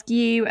ask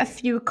you a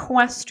few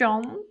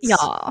questions?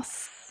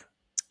 Yes.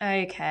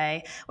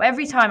 Okay. Well,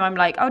 every time I'm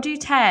like, I'll do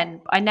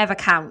 10. I never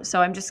count.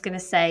 So I'm just going to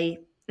say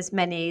as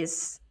many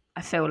as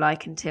I feel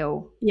like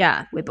until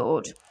we're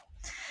bored.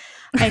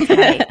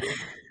 Okay.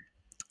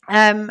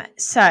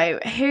 So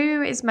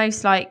who is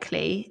most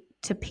likely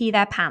to pee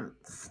their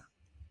pants?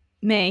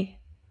 Me.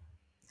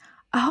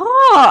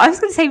 Oh, I was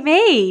going to say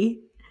me.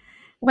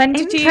 When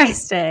did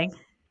Interesting.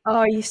 Oh,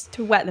 I used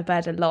to wet the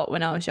bed a lot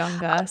when I was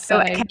younger.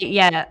 So okay,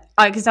 yeah,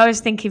 because I was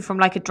thinking from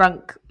like a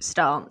drunk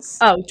stance.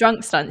 Oh,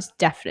 drunk stance,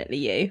 definitely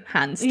you,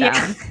 hands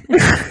down.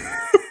 Yeah.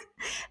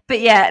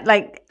 But yeah,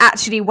 like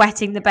actually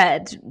wetting the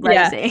bed,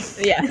 Rosie.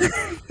 Yeah.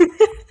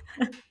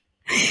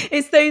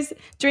 It's those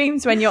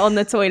dreams when you're on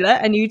the toilet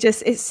and you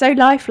just, it's so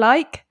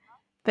lifelike,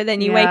 but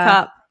then you wake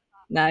up.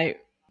 No.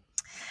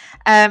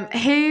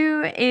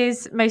 Who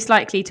is most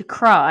likely to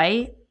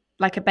cry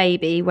like a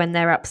baby when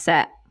they're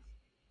upset?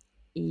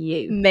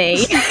 You.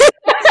 Me.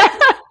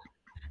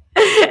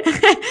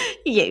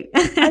 You.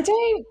 I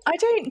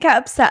don't get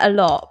upset a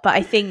lot, but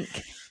I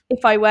think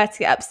if I were to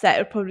get upset, it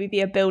would probably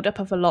be a build-up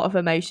of a lot of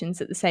emotions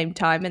at the same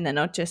time, and then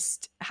I'll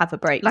just have a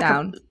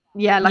breakdown.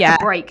 A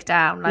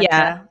breakdown.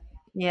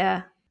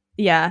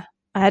 Yeah.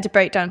 I had a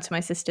breakdown to my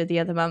sister the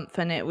other month,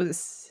 and it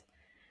was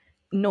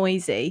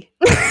noisy.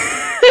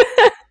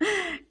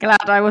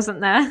 Glad I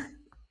wasn't there.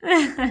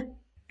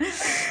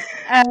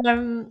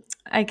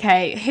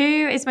 Okay,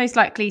 who is most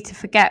likely to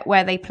forget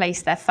where they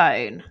place their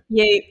phone?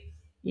 You.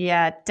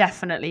 Yeah,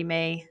 definitely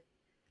me.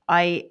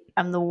 I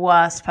am the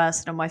worst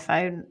person on my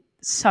phone.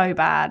 So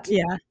bad.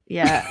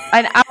 Yeah.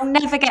 And I'll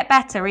never get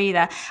better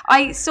either.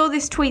 I saw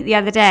this tweet the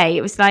other day.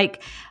 It was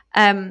like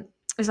a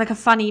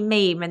funny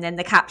meme, and then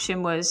the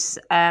caption was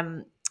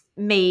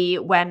me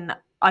when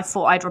I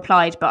thought I'd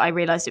replied, but I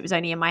realized it was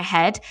only in my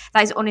head.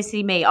 That is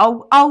honestly me.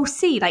 I'll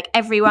see like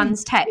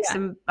everyone's text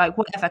and like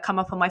whatever come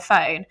up on my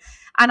phone,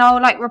 and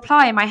I'll like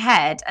reply in my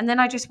head, and then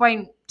I just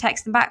won't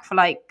text them back for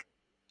like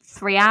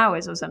 3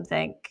 hours or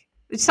something.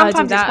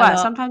 Sometimes it's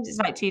worse. Sometimes it's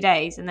like 2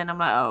 days, and then I'm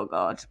like, oh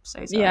God, I'm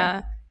so sorry.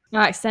 Yeah.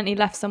 I accidentally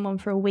left someone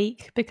for a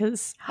week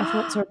because I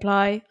forgot to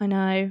reply. I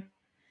know.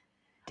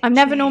 I'm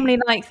never normally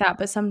like that,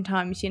 but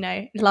sometimes, you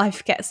know,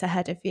 life gets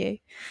ahead of you.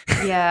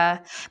 Yeah.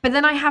 But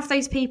then I have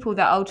those people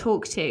that I'll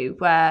talk to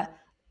where,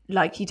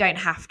 like, you don't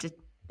have to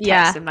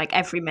text them, like,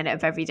 every minute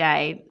of every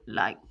day.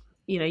 Like,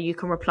 you know, you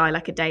can reply,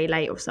 like, a day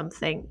late or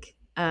something.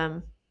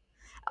 And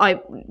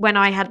when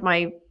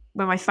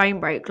my phone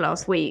broke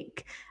last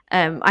week,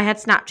 I had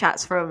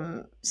Snapchats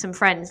from some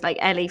friends, like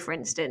Ellie, for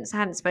instance. I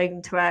hadn't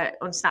spoken to her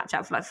on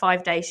Snapchat for like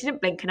 5 days. She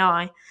didn't blink an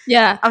eye.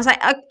 Yeah. I was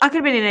like, I could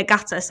have been in a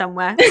gutter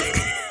somewhere.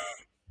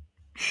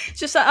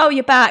 Just like, oh,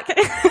 you're back.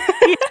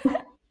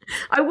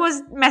 I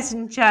was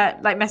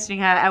messaging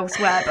her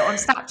elsewhere, but on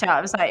Snapchat,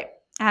 I was like,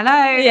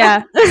 hello.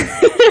 Yeah.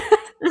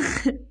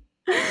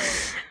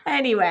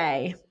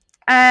 Anyway,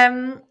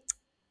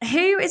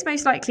 who is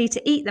most likely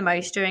to eat the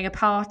most during a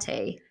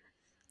party?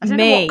 I don't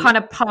know what kind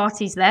of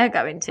parties they're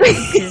going to,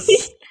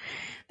 because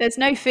there's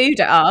no food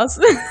at ours.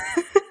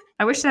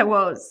 I wish there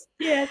was.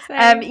 Yeah,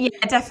 yeah,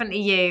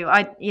 definitely you.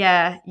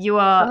 You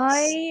are.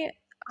 I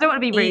don't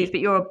want to be rude, but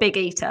you're a big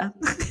eater.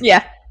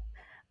 Yeah.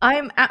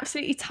 I'm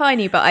absolutely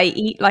tiny, but I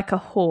eat like a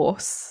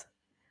horse.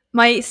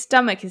 My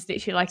stomach is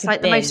literally like it's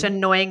like the most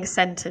annoying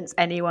sentence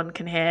anyone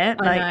can hear.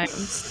 I know, I'm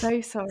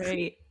so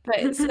sorry. But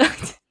it's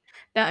that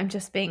I'm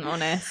just being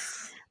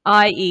honest.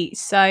 I eat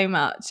so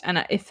much,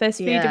 and if there's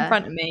food in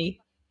front of me,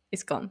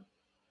 it's gone.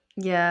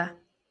 Yeah.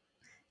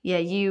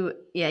 You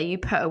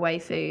put away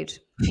food.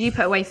 If you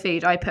put away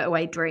food, I put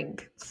away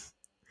drink.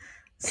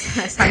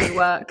 That's how you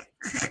work.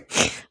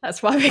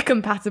 That's why we're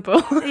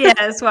compatible. Yeah,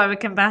 that's why we're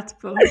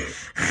compatible.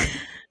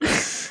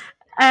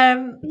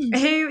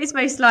 Who is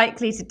most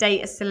likely to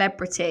date a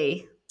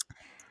celebrity?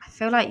 I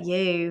feel like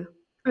you.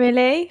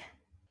 Really?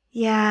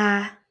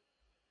 Yeah.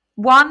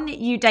 One,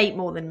 you date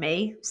more than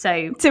me,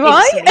 so do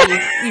I?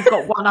 You've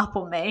got one up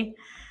on me.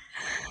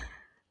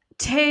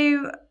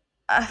 Two,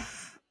 I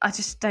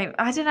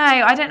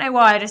don't know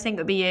why. I just think it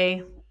would be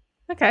you.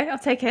 Okay, I'll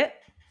take it.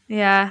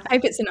 Yeah. I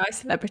hope it's a nice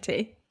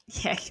celebrity.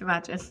 Yeah, can you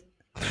imagine?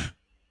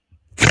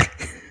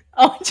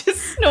 I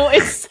just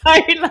snorted so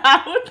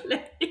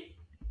loudly.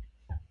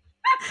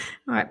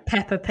 All right,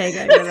 Peppa Pig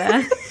over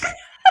there.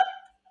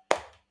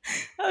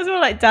 That was more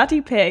like Daddy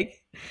Pig.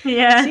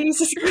 Yeah.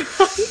 Jesus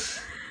Christ.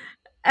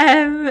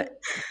 Who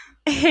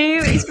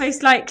is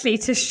most likely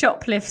to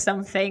shoplift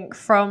something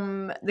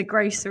from the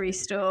grocery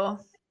store?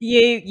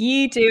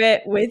 You do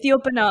it with your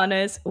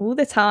bananas all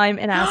the time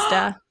in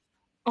Asda.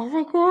 Oh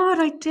my god,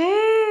 I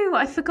do.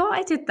 I forgot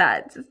I did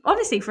that.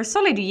 Honestly, for a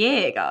solid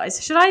year,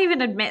 guys. Should I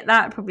even admit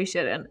that? Probably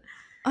shouldn't.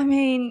 I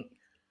mean,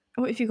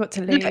 what have you got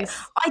to lose? Look,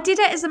 I did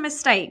it as a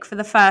mistake for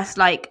the first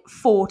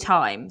 4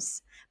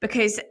 times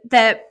because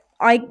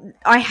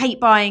I hate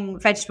buying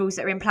vegetables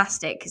that are in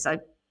plastic because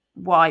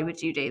why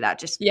would you do that?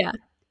 Just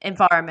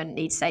environment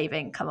needs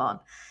saving. Come on.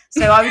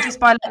 So I would just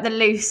buy the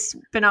loose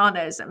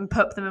bananas and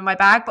put them in my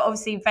bag. But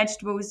obviously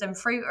vegetables and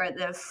fruit are at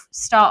the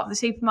start of the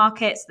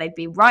supermarket. So they'd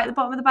be right at the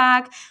bottom of the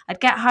bag. I'd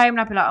get home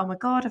and I'd be like, oh my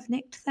God, I've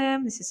nicked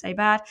them. This is so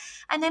bad.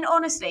 And then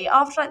honestly,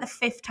 after the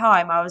 5th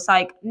time, I was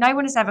like, no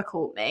one has ever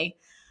caught me.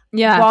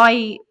 Yeah.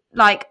 Why?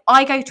 I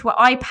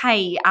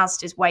pay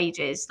Asda's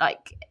wages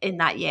in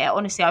that year.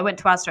 Honestly, I went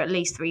to Asda at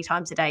least 3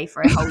 times a day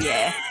for a whole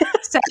year.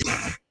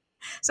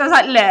 So I was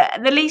like,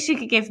 look, the least you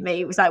could give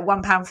me was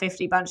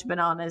 £1.50 bunch of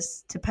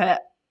bananas to put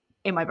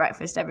in my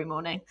breakfast every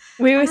morning.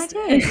 We were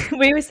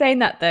saying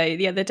that though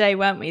the other day,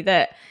 weren't we?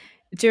 That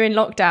during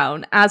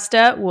lockdown,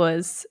 Asda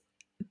was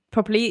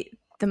probably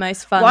the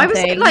most fun. Why was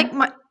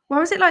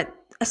it like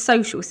a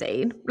social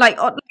scene?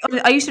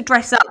 I used to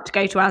dress up to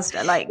go to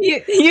Asda.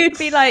 You'd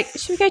be like,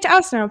 should we go to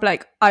Asda? And I'd be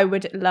like, I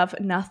would love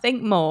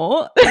nothing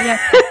more than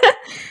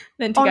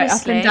to go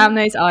up and down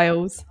those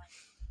aisles.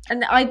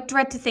 And I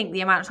dread to think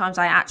the amount of times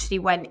I actually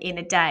went in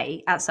a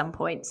day at some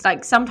points.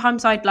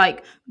 Sometimes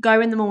I'd go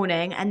in the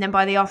morning and then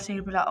by the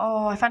afternoon I'd be like,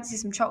 oh, I fancy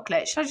some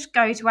chocolate. Should I just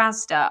go to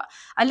Asda?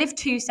 I live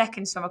 2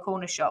 seconds from a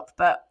corner shop,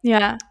 but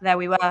there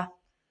we were.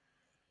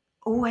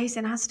 Always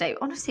in Asda.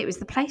 Honestly, it was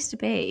the place to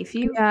be. If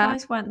you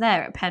guys weren't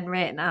there at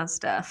Penrith and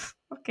Asda,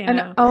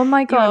 oh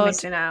my God, you were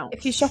missing out.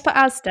 If you shop at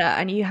Asda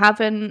and you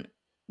haven't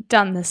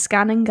done the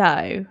scan and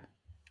go,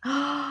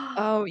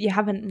 oh, you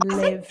haven't lived.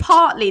 I think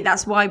partly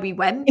that's why we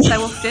went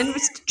so often,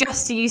 was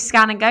just to use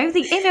scan and go.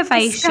 The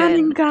innovation, scan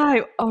and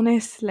go.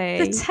 Honestly,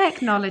 the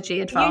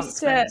technology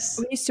advancements.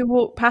 We used to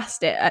walk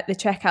past it at the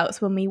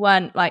checkouts when we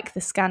weren't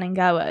the scan and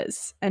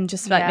goers, and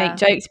just make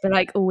jokes, but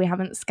oh, we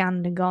haven't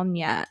scanned and gone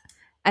yet.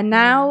 And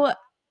now,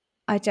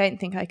 I don't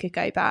think I could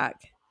go back.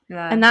 No.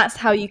 And that's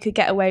how you could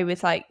get away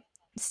with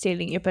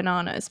stealing your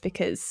bananas,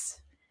 because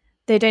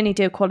they'd only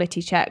do a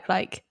quality check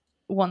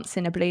once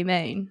in a blue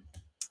moon.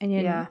 And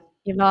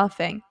you're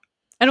laughing.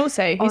 And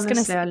also, who's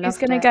going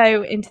to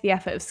go into the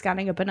effort of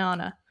scanning a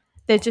banana?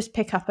 They'll just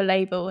pick up a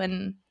label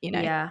and,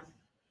 Yeah,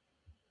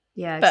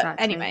 but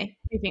exactly. Anyway,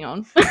 moving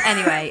on.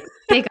 Anyway,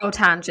 big old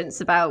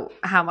tangents about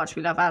how much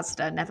we love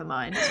Asda. Never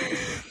mind.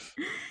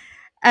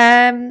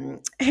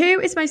 Who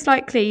is most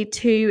likely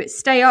to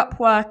stay up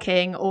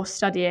working or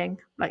studying?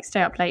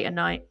 Stay up late at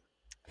night?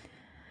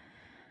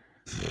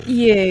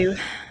 You.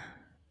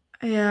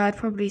 Yeah, I'd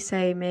probably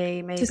say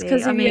me, maybe. Just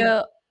because of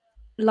your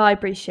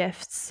library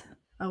shifts.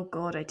 Oh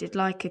God, I did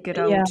a good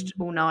old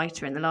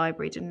all-nighter in the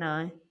library, didn't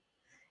I?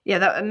 Yeah,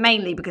 that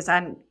mainly because I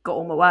hadn't got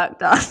all my work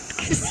done.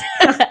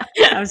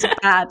 I was a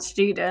bad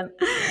student.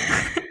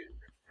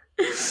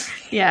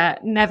 Yeah,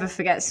 never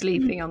forget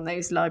sleeping on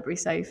those library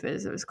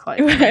sofas. It was quite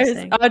Whereas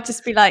embarrassing. I'd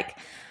just be like,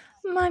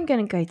 I'm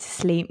going to go to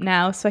sleep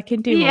now so I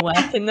can do my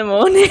work in the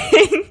morning.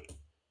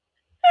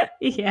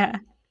 Yeah.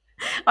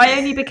 I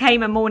only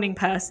became a morning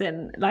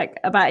person like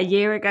about a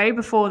year ago.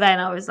 Before then,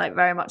 I was like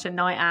very much a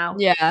night owl.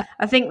 Yeah.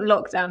 I think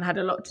lockdown had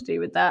a lot to do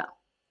with that.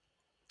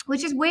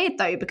 Which is weird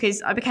though,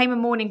 because I became a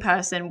morning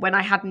person when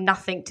I had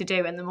nothing to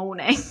do in the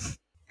morning.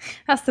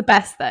 That's the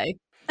best though.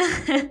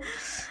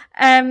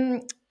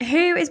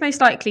 Who is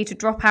most likely to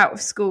drop out of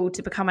school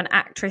to become an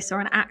actress or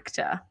an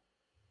actor?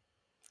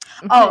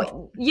 Okay.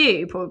 Oh,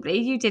 you probably.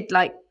 You did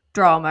like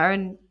drama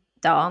and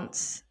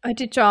dance. I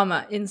did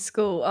drama in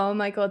school. Oh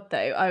my God, though.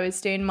 I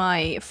was doing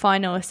my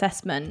final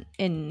assessment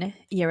in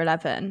year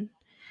 11.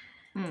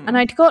 And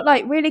I'd got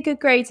like really good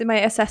grades in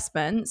my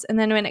assessments. And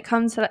then when it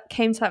came to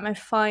like my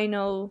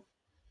final,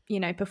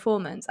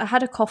 performance, I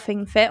had a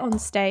coughing fit on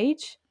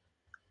stage.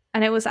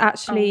 And it was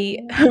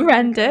actually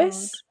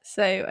horrendous.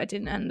 So I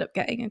didn't end up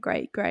getting a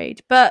great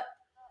grade. But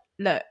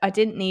look, I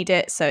didn't need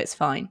it, so it's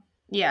fine.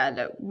 Yeah,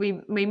 look,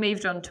 we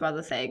moved on to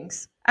other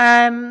things.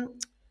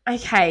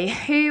 Okay,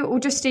 who will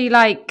just do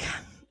like,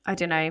 I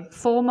don't know,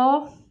 4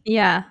 more?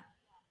 Yeah.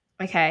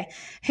 Okay.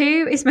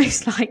 Who is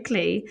most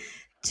likely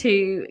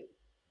to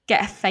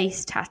get a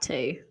face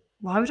tattoo?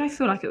 Why would I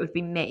feel like it would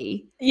be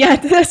me? Yeah,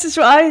 that's just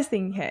what I was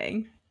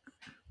thinking.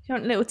 You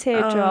want a little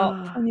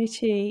teardrop on your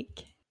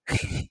cheek?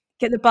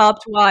 Get the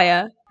barbed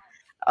wire.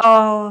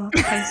 Oh,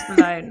 Post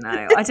Malone,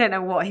 no. I don't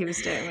know what he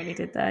was doing when he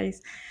did those.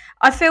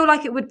 I feel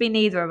like it would be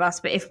neither of us,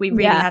 but if we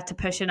really had to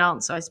push an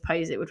answer, I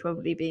suppose it would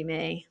probably be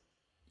me.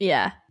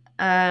 Yeah.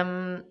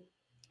 Who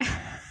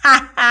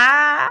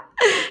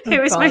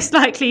is most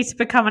likely to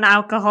become an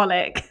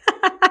alcoholic?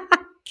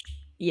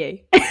 You.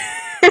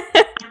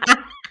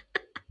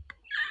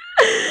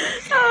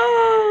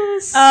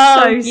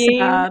 So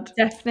sad.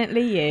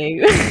 Definitely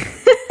you.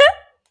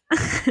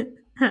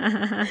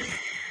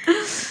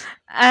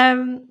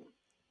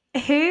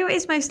 Who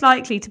is most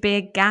likely to be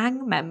a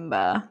gang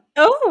member?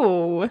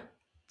 Oh.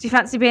 Do you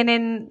fancy being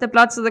in the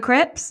Bloods or the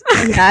Crips?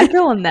 Yeah,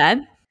 go on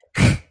then.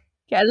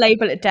 Get a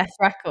label at Death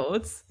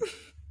Records.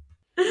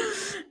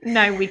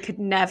 No, we could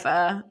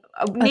never.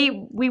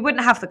 We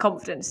wouldn't have the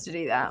confidence to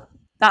do that.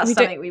 That's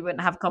something we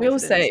wouldn't have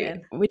confidence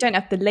in. We don't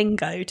have the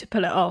lingo to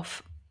pull it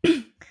off.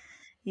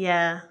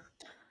 Yeah.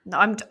 No,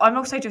 I'm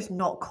also just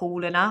not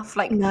cool enough.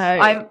 Like, no.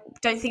 I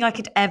don't think I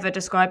could ever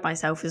describe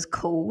myself as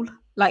cool.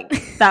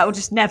 Like, that will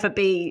just never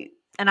be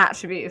an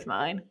attribute of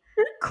mine.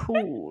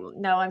 Cool.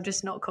 No, I'm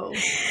just not cool.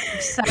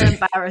 I'm so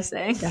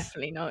embarrassing.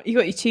 Definitely not. You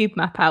got your tube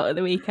map out at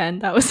the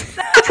weekend. That was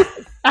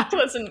that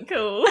wasn't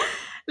cool.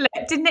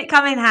 Look, didn't it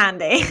come in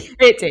handy?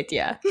 It did,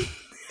 yeah.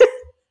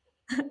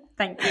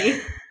 Thank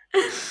you.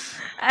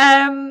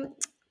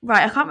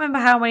 Right, I can't remember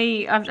how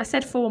many. I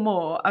said 4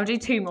 more. I'll do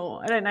 2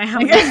 more. I don't know how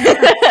many.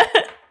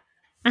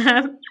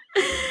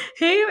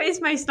 Who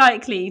is most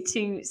likely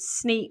to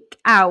sneak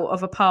out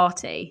of a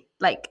party,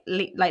 like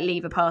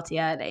leave a party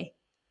early?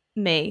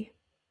 Me.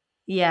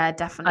 Yeah,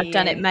 definitely. I've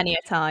done it many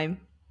a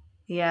time.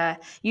 Yeah,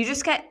 you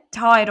just get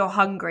tired or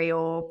hungry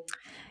or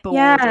bored.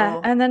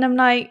 Yeah, and then I'm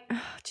like,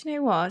 oh, do you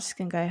know what? I'm just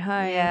gonna go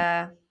home.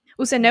 Yeah.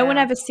 Also, no one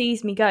ever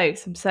sees me go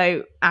because I'm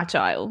so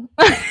agile.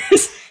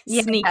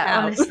 Sneak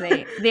out.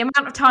 Honestly, the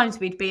amount of times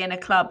we'd be in a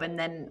club and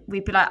then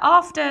we'd be like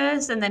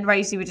afters, and then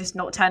Rosie would just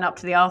not turn up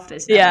to the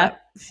afters. Yeah, like,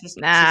 she's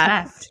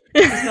left.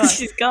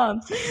 She's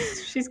gone.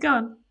 She's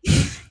gone.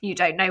 You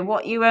don't know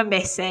what you were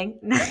missing.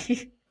 No,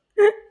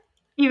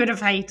 you would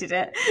have hated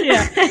it.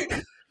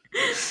 Yeah.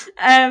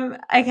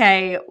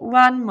 Okay,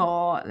 1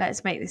 more.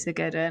 Let's make this a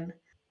good one.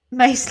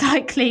 Most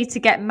likely to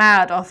get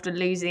mad after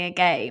losing a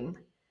game.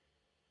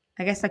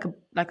 I guess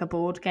like a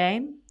board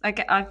game.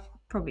 I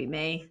probably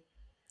me.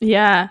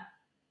 Yeah.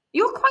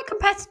 You're quite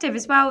competitive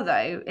as well,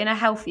 though, in a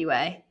healthy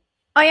way.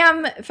 I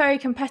am very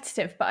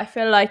competitive, but I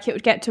feel like it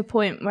would get to a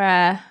point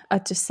where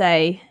I'd just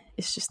say,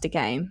 it's just a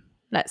game.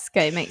 Let's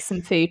go make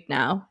some food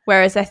now.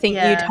 Whereas I think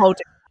you'd hold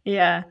it.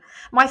 Yeah.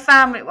 My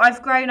family,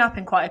 I've grown up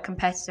in quite a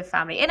competitive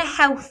family, in a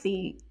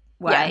healthy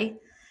way. Yeah.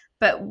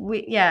 But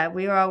we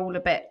are all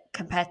a bit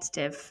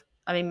competitive.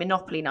 I mean,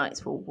 Monopoly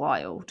nights were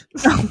wild.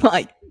 Oh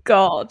my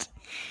God.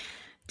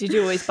 Did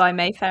you always buy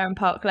Mayfair and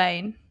Park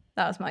Lane?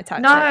 That was my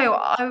tactic.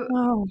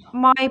 No,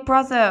 my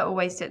brother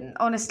always didn't.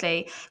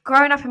 Honestly,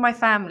 growing up in my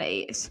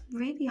family, it's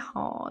really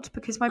hard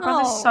because my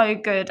brother's so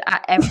good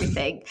at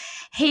everything.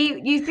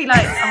 You'd be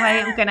like,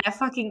 I'm gonna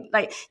fucking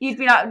like. You'd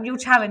be like, you'll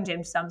challenge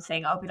him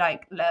something. I'll be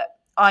like, look,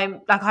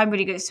 I'm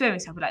really good at swimming,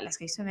 so I'll be like, let's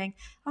go swimming.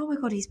 Oh my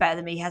God, he's better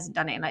than me. He hasn't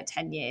done it in like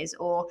 10 years.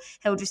 Or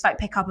he'll just like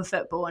pick up a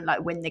football and like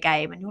win the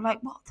game, and you're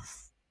like, what the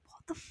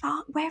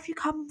fuck? Where have you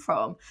come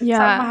from? Yeah, so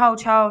that was my whole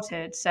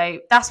childhood. So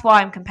that's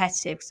why I'm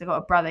competitive, because I've got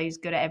a brother who's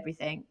good at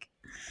everything.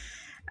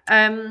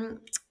 Right.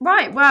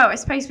 Well, I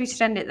suppose we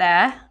should end it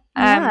there.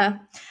 I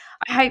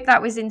hope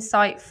that was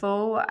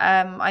insightful.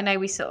 I know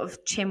we sort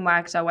of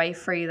chinwagged our way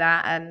through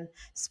that and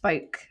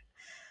spoke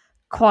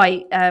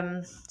quite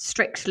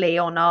strictly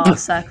on our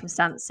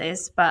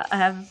circumstances, but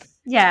I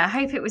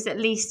hope it was at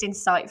least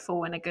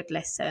insightful and a good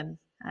listen.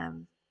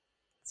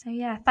 So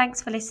yeah,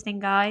 thanks for listening,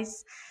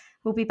 guys.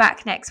 We'll be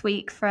back next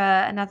week for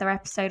another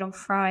episode on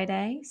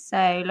Friday.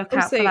 So look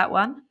out for that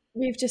one.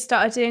 We've just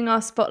started doing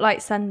our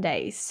Spotlight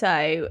Sundays,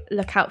 so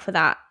look out for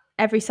that.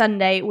 Every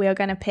Sunday we are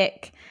going to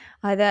pick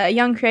either a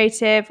young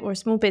creative or a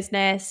small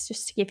business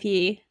just to give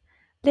you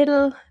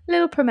little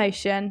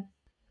promotion.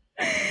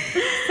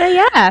 So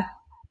yeah.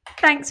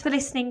 Thanks for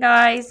listening,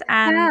 guys,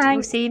 and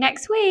we'll see you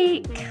next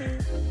week.